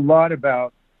learned a lot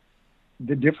about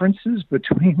the differences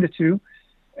between the two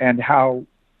and how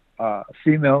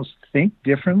females think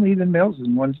differently than males,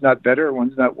 and one's not better,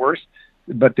 one's not worse,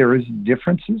 but there is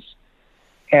differences.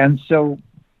 And so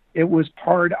it was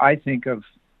part, I think, of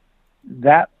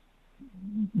that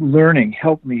learning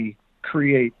helped me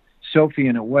create Sophie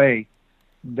in a way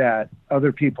that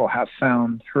other people have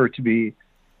found her to be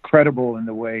credible in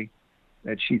the way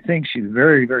that she thinks. She's a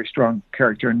very, very strong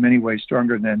character, in many ways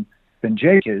stronger than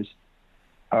Jake is.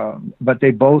 But they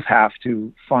both have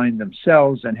to find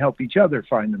themselves and help each other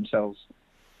find themselves.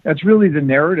 That's really the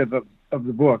narrative of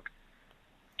the book.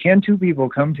 Can two people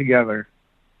come together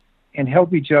and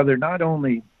help each other, not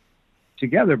only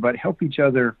together, but help each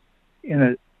other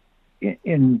in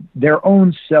their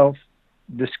own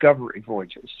self-discovery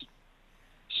voyages?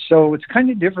 So it's kind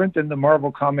of different than the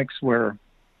Marvel comics where,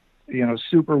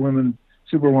 Superwoman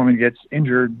gets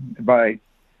injured by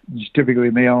typically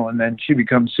a male, and then she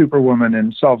becomes Superwoman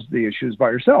and solves the issues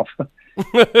by herself.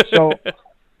 So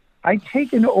I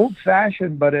take an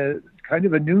old-fashioned but a kind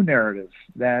of a new narrative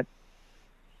that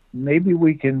maybe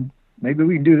we can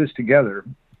do this together.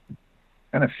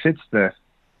 Kind of fits the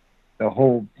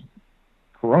whole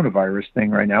coronavirus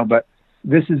thing right now, but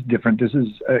this is different. This is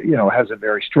has a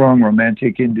very strong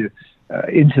romantic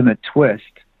intimate twist,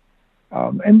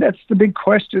 and that's the big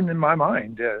question in my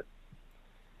mind.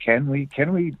 Can we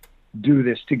do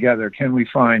this together? Can we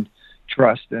find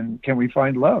trust, and can we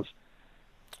find love?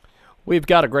 We've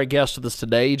got a great guest with us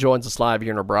today. He joins us live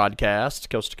here in our broadcast,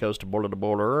 coast to coast, border to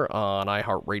border on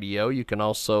iHeartRadio. You can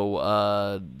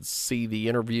also see the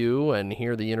interview and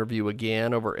hear the interview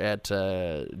again over at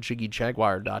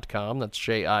JiggyJaguar.com. That's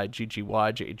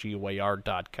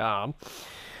JiggyJaguar.com.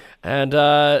 And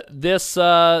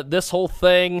this whole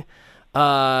thing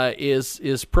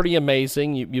is pretty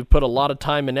amazing. You've put a lot of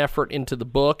time and effort into the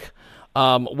book.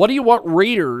 What do you want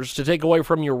readers to take away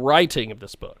from your writing of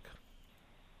this book?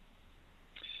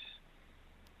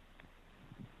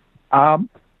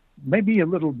 Maybe a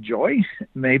little joy,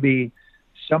 maybe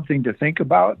something to think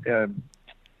about.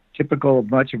 Typical of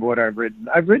much of what I've written.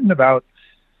 I've written about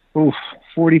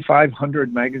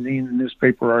 4,500 magazine and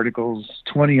newspaper articles,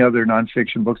 20 other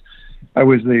nonfiction books. I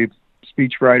was the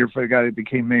speechwriter for the guy that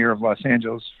became mayor of Los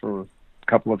Angeles for a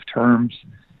couple of terms.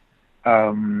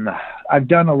 I've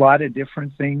done a lot of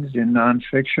different things in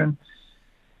nonfiction.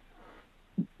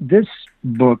 This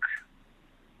book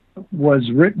was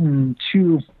written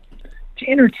to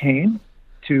entertain,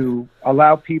 to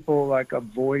allow people like a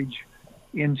voyage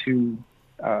into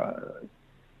a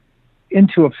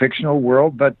fictional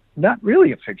world, but not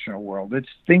really a fictional world. It's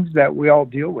things that we all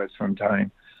deal with from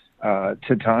time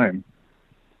to time.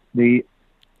 The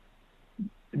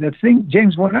thing,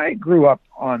 James, when I grew up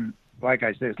on, like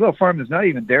I said, this little farm that's not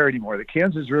even there anymore. The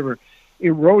Kansas River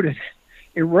eroded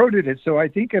it. So I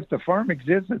think if the farm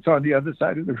exists, it's on the other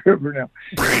side of the river now.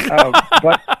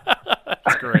 But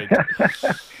That's great.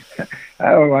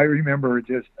 I remember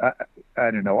just, I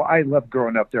don't know. I loved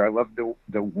growing up there. I loved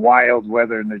the wild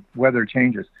weather and the weather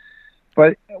changes.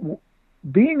 But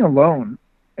being alone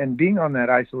and being on that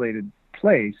isolated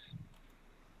place,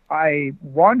 I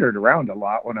wandered around a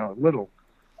lot when I was little.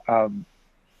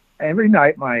 Every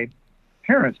night, my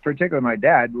parents, particularly my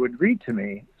dad, would read to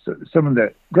me some of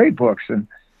the great books, and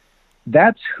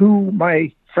that's who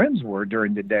my friends were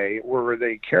during the day, were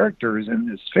the characters in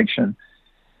this fiction.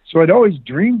 So I'd always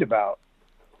dreamed about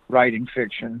writing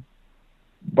fiction,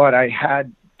 but I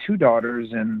had two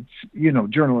daughters, and,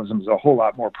 journalism is a whole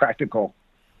lot more practical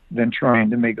than trying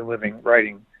to make a living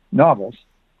writing novels.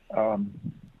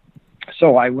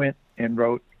 So I went and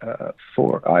wrote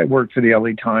I worked for the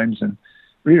LA Times and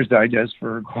Reader's Digest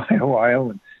for quite a while,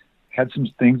 and had some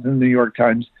things in the New York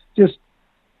Times, just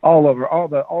all over,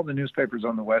 all the newspapers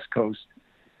on the West Coast.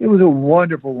 It was a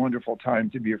wonderful, wonderful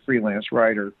time to be a freelance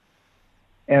writer.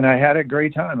 And I had a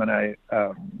great time, and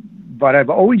but I've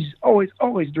always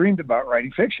dreamed about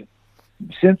writing fiction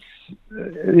since,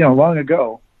 long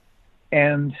ago.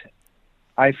 And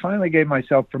I finally gave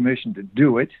myself permission to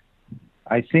do it.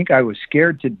 I think I was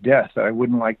scared to death that I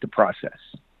wouldn't like the process.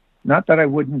 Not that I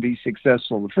wouldn't be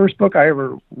successful. The first book I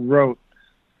ever wrote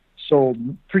sold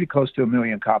pretty close to 1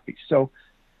 million copies. So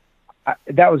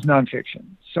that was nonfiction.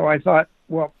 So I thought,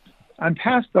 well, I'm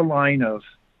past the line of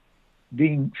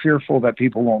being fearful that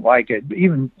people won't like it.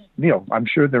 Even, I'm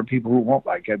sure there are people who won't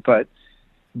like it, but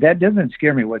that doesn't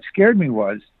scare me. What scared me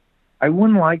was I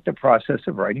wouldn't like the process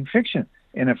of writing fiction.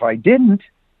 And if I didn't,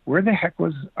 where the heck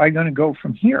was I going to go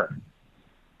from here?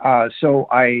 So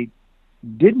I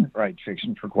didn't write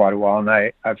fiction for quite a while, and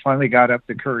I finally got up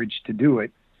the courage to do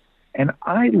it. And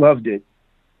I loved it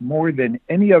more than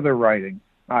any other writing.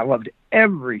 I loved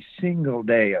every single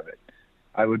day of it.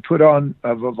 I would put on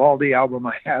a Vivaldi album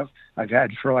I've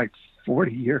had for like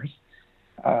 40 years,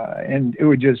 and it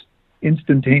would just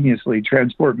instantaneously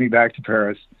transport me back to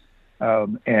Paris,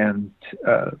 and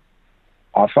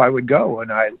off I would go.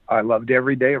 And I loved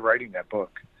every day of writing that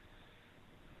book.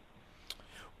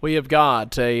 We have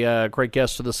got a great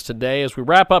guest with us today. As we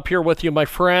wrap up here with you, my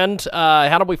friend,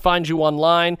 how do we find you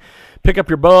online, pick up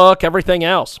your book, everything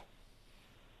else?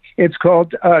 It's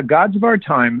called Gods of Our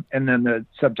Time, and then the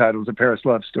subtitle is A Paris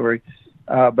Love Story.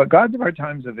 But Gods of Our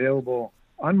Time is available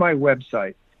on my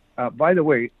website. By the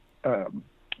way,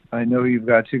 I know you've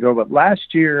got to go, but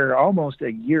last year, almost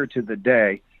a year to the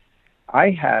day,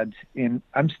 I'm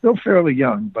still fairly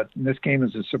young, but this came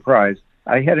as a surprise.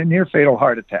 I had a near-fatal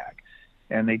heart attack.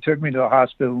 And they took me to the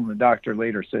hospital, and the doctor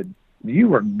later said, "You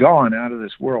were gone out of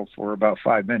this world for about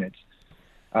 5 minutes."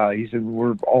 He said,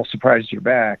 "We're all surprised you're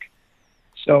back."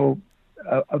 So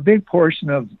a big portion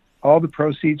of all the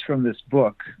proceeds from this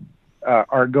book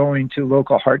are going to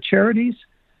local heart charities.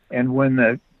 And when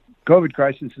the COVID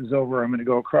crisis is over, I'm going to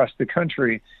go across the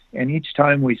country. And each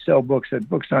time we sell books at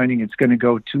book signing, it's going to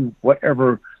go to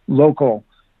whatever local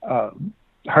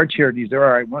heart charities there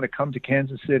are. I want to come to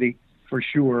Kansas City for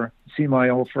sure, see my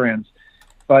old friends.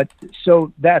 But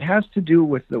so that has to do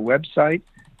with the website.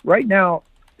 Right now,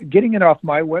 getting it off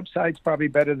my website is probably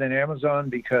better than Amazon,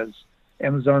 because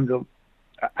Amazon,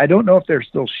 I don't know if they're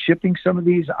still shipping some of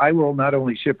these. I will not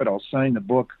only ship it, I'll sign the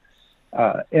book.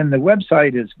 And the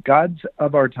website is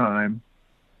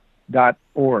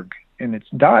godsofourtime.org. And it's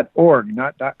 .org,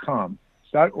 not .com.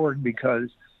 It's .org because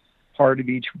part of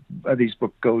each of these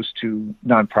books goes to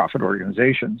nonprofit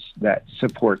organizations that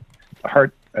support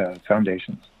heart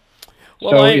foundations.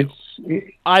 Well, So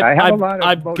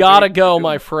I've got to go,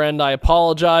 my friend. I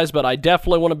apologize, but I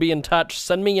definitely want to be in touch.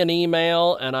 Send me an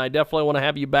email, and I definitely want to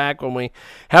have you back when we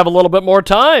have a little bit more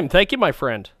time. Thank you, my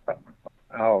friend.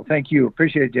 Oh, thank you.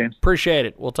 Appreciate it, James. Appreciate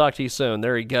it. We'll talk to you soon.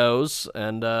 There he goes.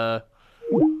 And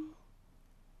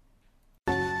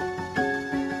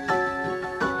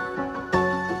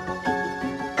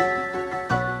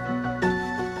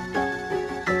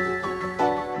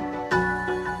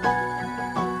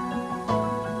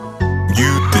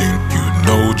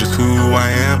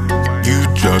am. You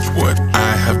judge what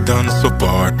I have done so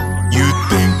far. You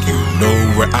think you know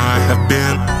where I have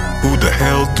been. Who the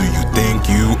hell do you think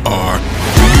you are?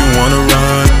 Do you wanna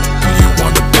run? Do you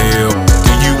wanna bail?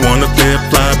 Do you wanna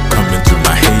flip-flop? Come into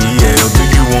my hay-ale. Do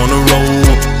you wanna roll?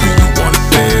 Do you wanna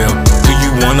sail? Do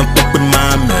you wanna fuck with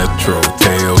my metro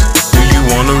tails? Do you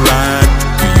wanna ride?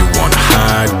 Do you wanna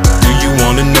hide? Do you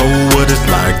wanna know what it's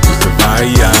like to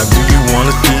survive? Do you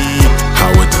wanna see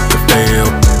how it is to fail?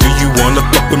 Do you wanna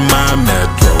fuck with my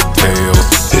metro tails?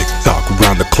 Tick-tock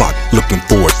around the clock, looking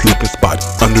for a sleeping spot.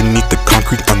 Underneath the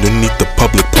concrete, underneath the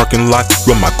public parking lot.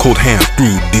 Run my cold hands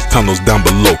through these tunnels down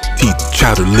below. Teeth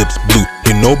chatter, lips blue.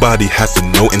 Here nobody has to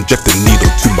know. Inject a needle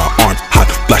to my arm. Hot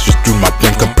flashes through my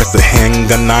brain. Compress a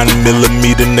handgun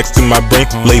 9mm next to my brain.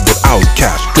 Labeled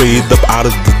outcast, straight up out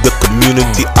of the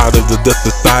community, out of the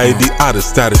society, out of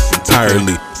status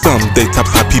entirely. Someday top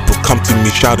high people come to me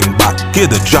shouting by,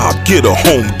 get a job, get a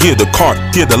home, get a car,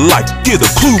 get a life, get a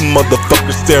clue,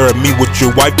 motherfucker, stare at me with your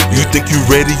wife. You think you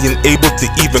ready and able to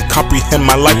even comprehend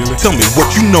my life? Tell me what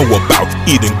you know about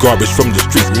eating garbage from the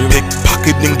streets,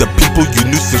 pickpocketing the people you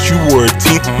knew since you were a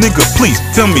teen. Nigga, please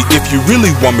tell me if you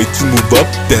really want me to move up,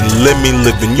 then let me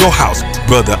live in your house,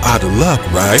 brother, out of luck,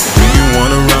 right? Do you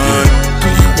wanna run? Do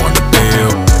you wanna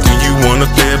bail? Do you wanna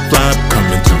flip-flop? Come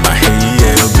into my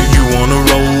hay-ale. Do you wanna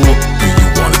roll? Do you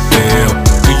wanna sail?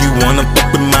 Do you wanna fuck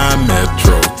with my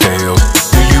metro tails?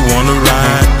 Do you wanna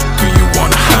ride? Do you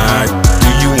wanna hide? Do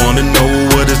you wanna know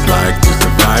what it's like to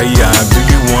survive? Do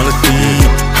you wanna see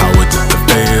how it is to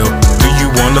fail? Do you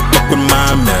wanna fuck with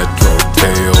my metro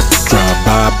tails? Drive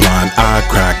by, blind eye,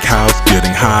 crack house,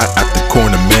 getting high at the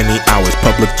corner, many hours,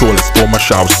 public toilets for my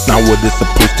showers. Not what it's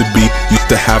supposed to be, used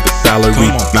to have a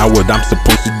salary, not what I'm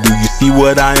supposed to do. You see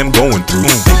what I am going through,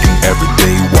 thinking every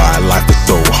day why life is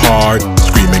so hard,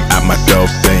 screaming at myself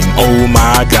saying, oh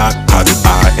my God, how did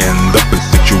I end up in a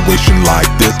situation like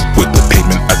this, with the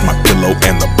pavement as my pillow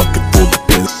and a bucket full of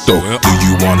piss? So do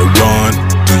you wanna run?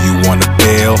 Do you wanna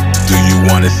bail? Do you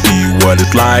wanna see what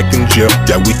it's like in jail?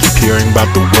 Yeah, we keep hearing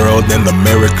about the world and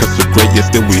America's so great, yet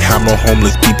still we have more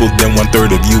homeless people than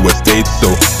 1/3 of US states. So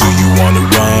do you wanna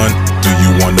run? Do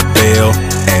you wanna bail?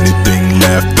 Anything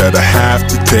left that I have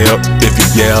to tell? If you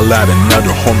yell at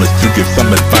another homeless to give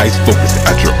some advice, focus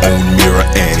at your own mirror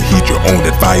and heed your own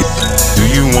advice. Do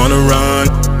you wanna run?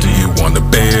 Do you wanna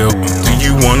bail? Do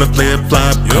you wanna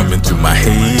flip-flop? Come into my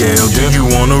hay-ale. Do you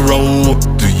wanna roll?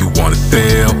 Do you wanna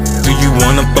sail? Do you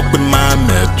wanna fuck with my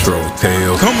metro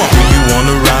tails? Come on. Do you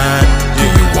wanna ride? Do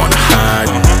you wanna hide?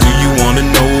 Do you wanna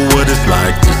know what it's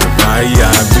like to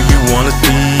survive? Do you wanna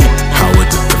see how it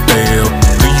is to fail?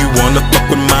 Do you wanna fuck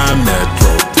with my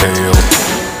metro tails?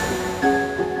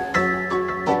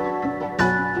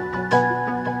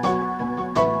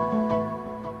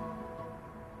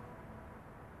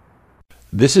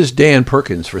 This is Dan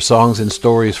Perkins for Songs and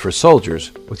Stories for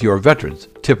Soldiers with your Veterans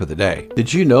Tip of the Day.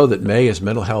 Did you know that May is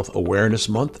Mental Health Awareness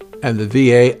Month? And the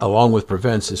VA, along with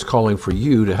Prevents, is calling for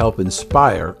you to help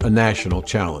inspire a national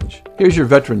challenge. Here's your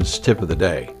Veterans Tip of the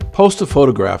Day. Post a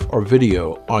photograph or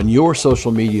video on your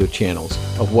social media channels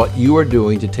of what you are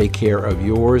doing to take care of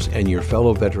yours and your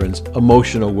fellow veterans'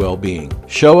 emotional well-being.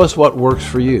 Show us what works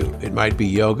for you. It might be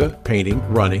yoga, painting,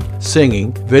 running,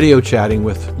 singing, video chatting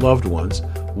with loved ones,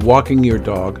 walking your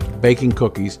dog, baking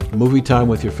cookies, movie time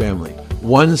with your family.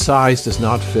 One size does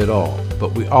not fit all,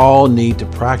 but we all need to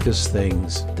practice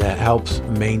things that helps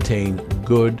maintain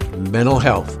good mental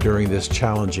health during this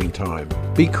challenging time.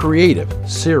 Be creative,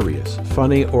 serious,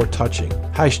 funny, or touching.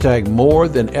 Hashtag more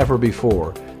than ever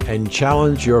before, and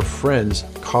challenge your friends,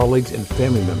 colleagues, and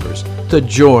family members to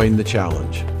join the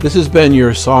challenge. This has been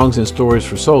your Songs and Stories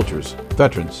for Soldiers,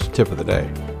 Veterans Tip of the Day.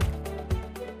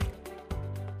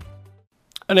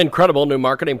 An incredible new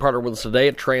marketing partner with us today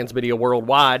at Transmedia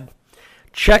Worldwide.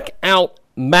 Check out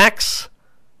Max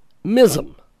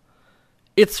Mism.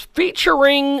 It's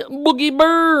featuring Boogie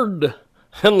Bird,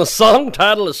 and the song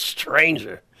title is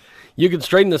Stranger. You can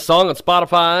stream this song on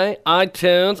Spotify,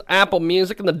 iTunes, Apple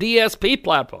Music, and the DSP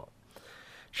platform.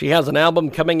 She has an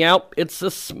album coming out. It's a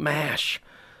smash.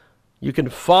 You can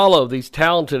follow these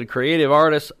talented creative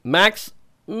artists, Max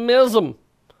Mism,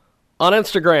 on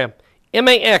Instagram,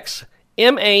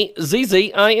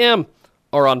 MAXMAZZIM,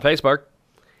 or on Facebook,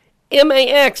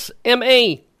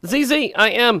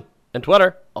 MAXMAZZIM, and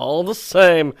Twitter, all the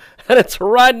same. And it's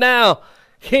right now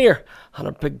here on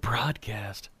our big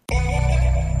broadcast.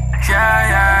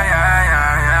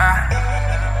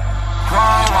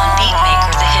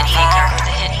 Beatmaker, the hit maker,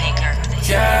 the hit maker, the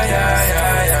hit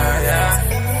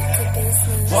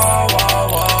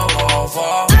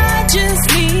I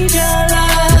just need your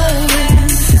loving.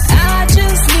 I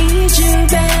just need you,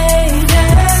 baby.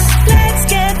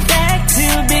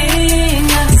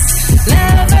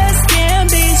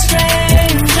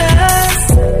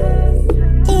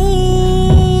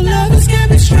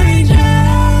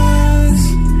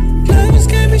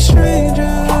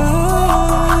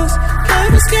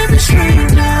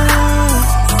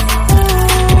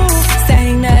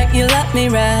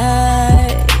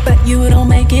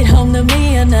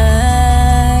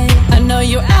 night. I know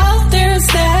you're out there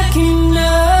stacking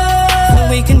up, so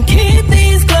we can keep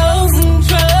these clothes and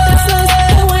trust. So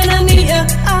when I need ya,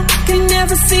 I can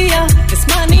never see ya. This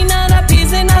money not a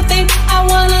piece and nothing, I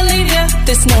wanna leave ya.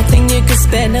 There's nothing you could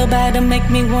spend about to make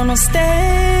me wanna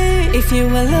stay. If you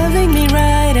were loving me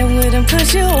right, I wouldn't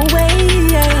push you away.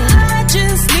 I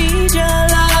just need your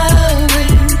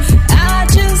loving, I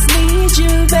just need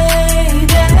you, baby.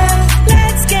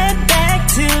 Let's get back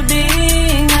to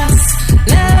being us.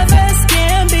 Lovers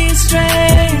can be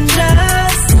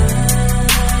strangers.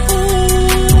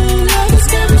 Ooh, lovers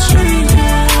can be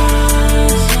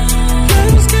strangers.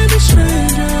 Lovers can be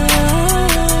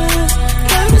strangers.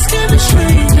 Lovers can be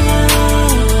strangers.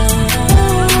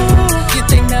 You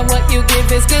think that what you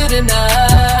give is good enough? I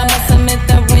must admit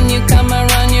that when you come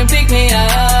around, you pick me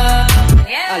up.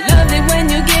 I love it when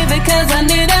you give it 'cause I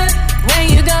need it. When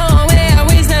you go away, I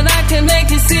wish that I could make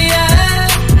you see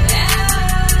it.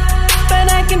 But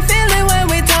I can feel it when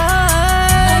we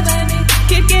talk.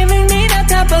 Keep giving me that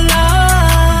type of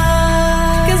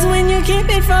love. 'Cause when you keep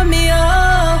it from me,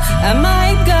 oh, I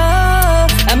might go,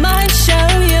 I might show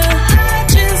you. I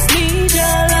just need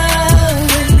your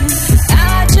love.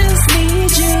 I just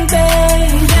need you,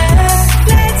 baby.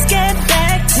 Let's get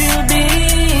back to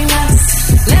being us.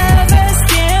 Lovers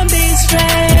can be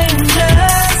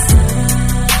strangers.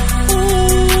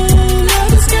 Ooh,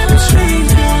 lovers can be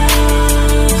strangers.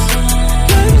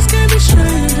 Lovers can be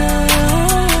strangers.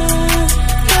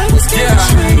 Lovers can be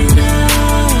strangers.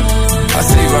 I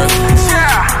see right.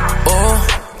 Oh,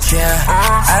 yeah. I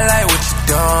like what you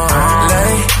doing.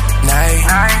 Late night.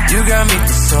 You got me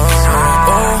the song.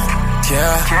 Oh,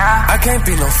 yeah. I can't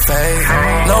be no fake.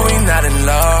 No, we not in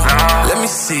love. Let me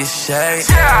see your shade.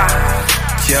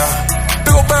 Yeah.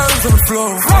 Big ol' birds on the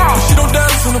floor. But she don't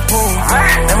dance on the pool.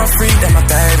 And my freak, that my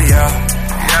baby, yeah.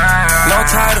 No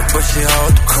title, but she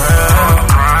hold the crown.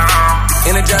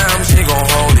 In the jam, she gon'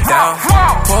 hold it down.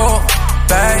 Pull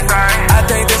back, I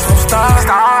think this gon'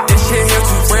 stop. This shit here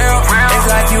too real. It's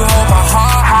like you hold my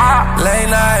heart. Late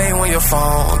night when your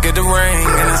phone get the ring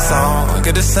and the song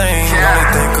get the sing. Only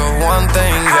think of one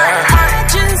thing, yeah. I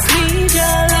just need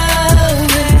your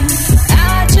loving.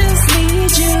 I just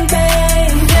need you,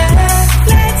 baby.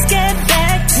 Let's get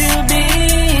back to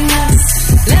being us.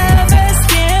 Lovers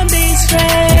can be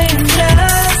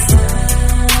strangers.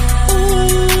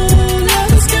 Ooh,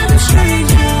 lovers can be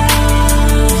strangers.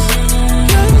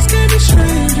 Lovers can be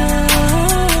strangers.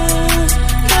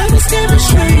 Lovers can be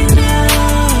strangers.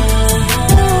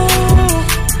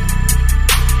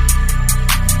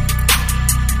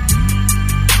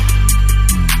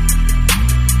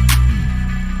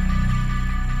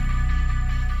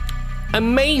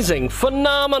 Amazing,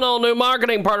 phenomenal new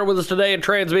marketing partner with us today at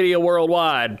Transmedia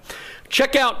Worldwide.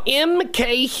 Check out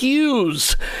M.K.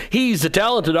 Hughes. He's a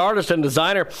talented artist and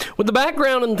designer with a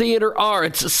background in theater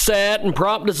arts, set, and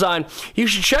prop design. You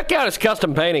should check out his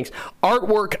custom paintings.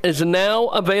 Artwork is now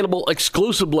available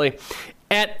exclusively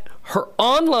at her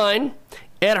online,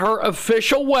 at her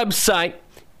official website,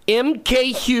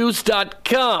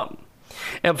 mkhughes.com.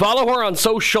 And follow her on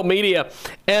social media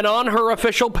and on her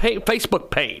official Facebook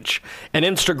page and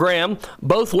Instagram,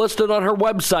 both listed on her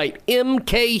website,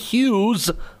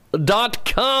 mkhughes.com.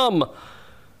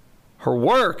 Her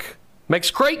work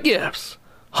makes great gifts,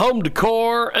 home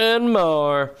decor, and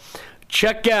more.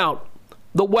 Check out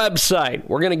the website.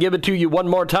 We're going to give it to you one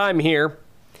more time here.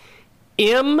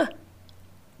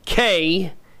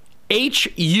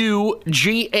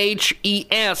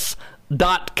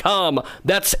 mkhughes.com.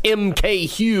 That's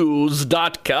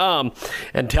mkhughes.com.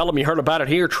 And tell them you heard about it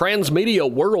here, Transmedia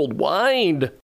Worldwide.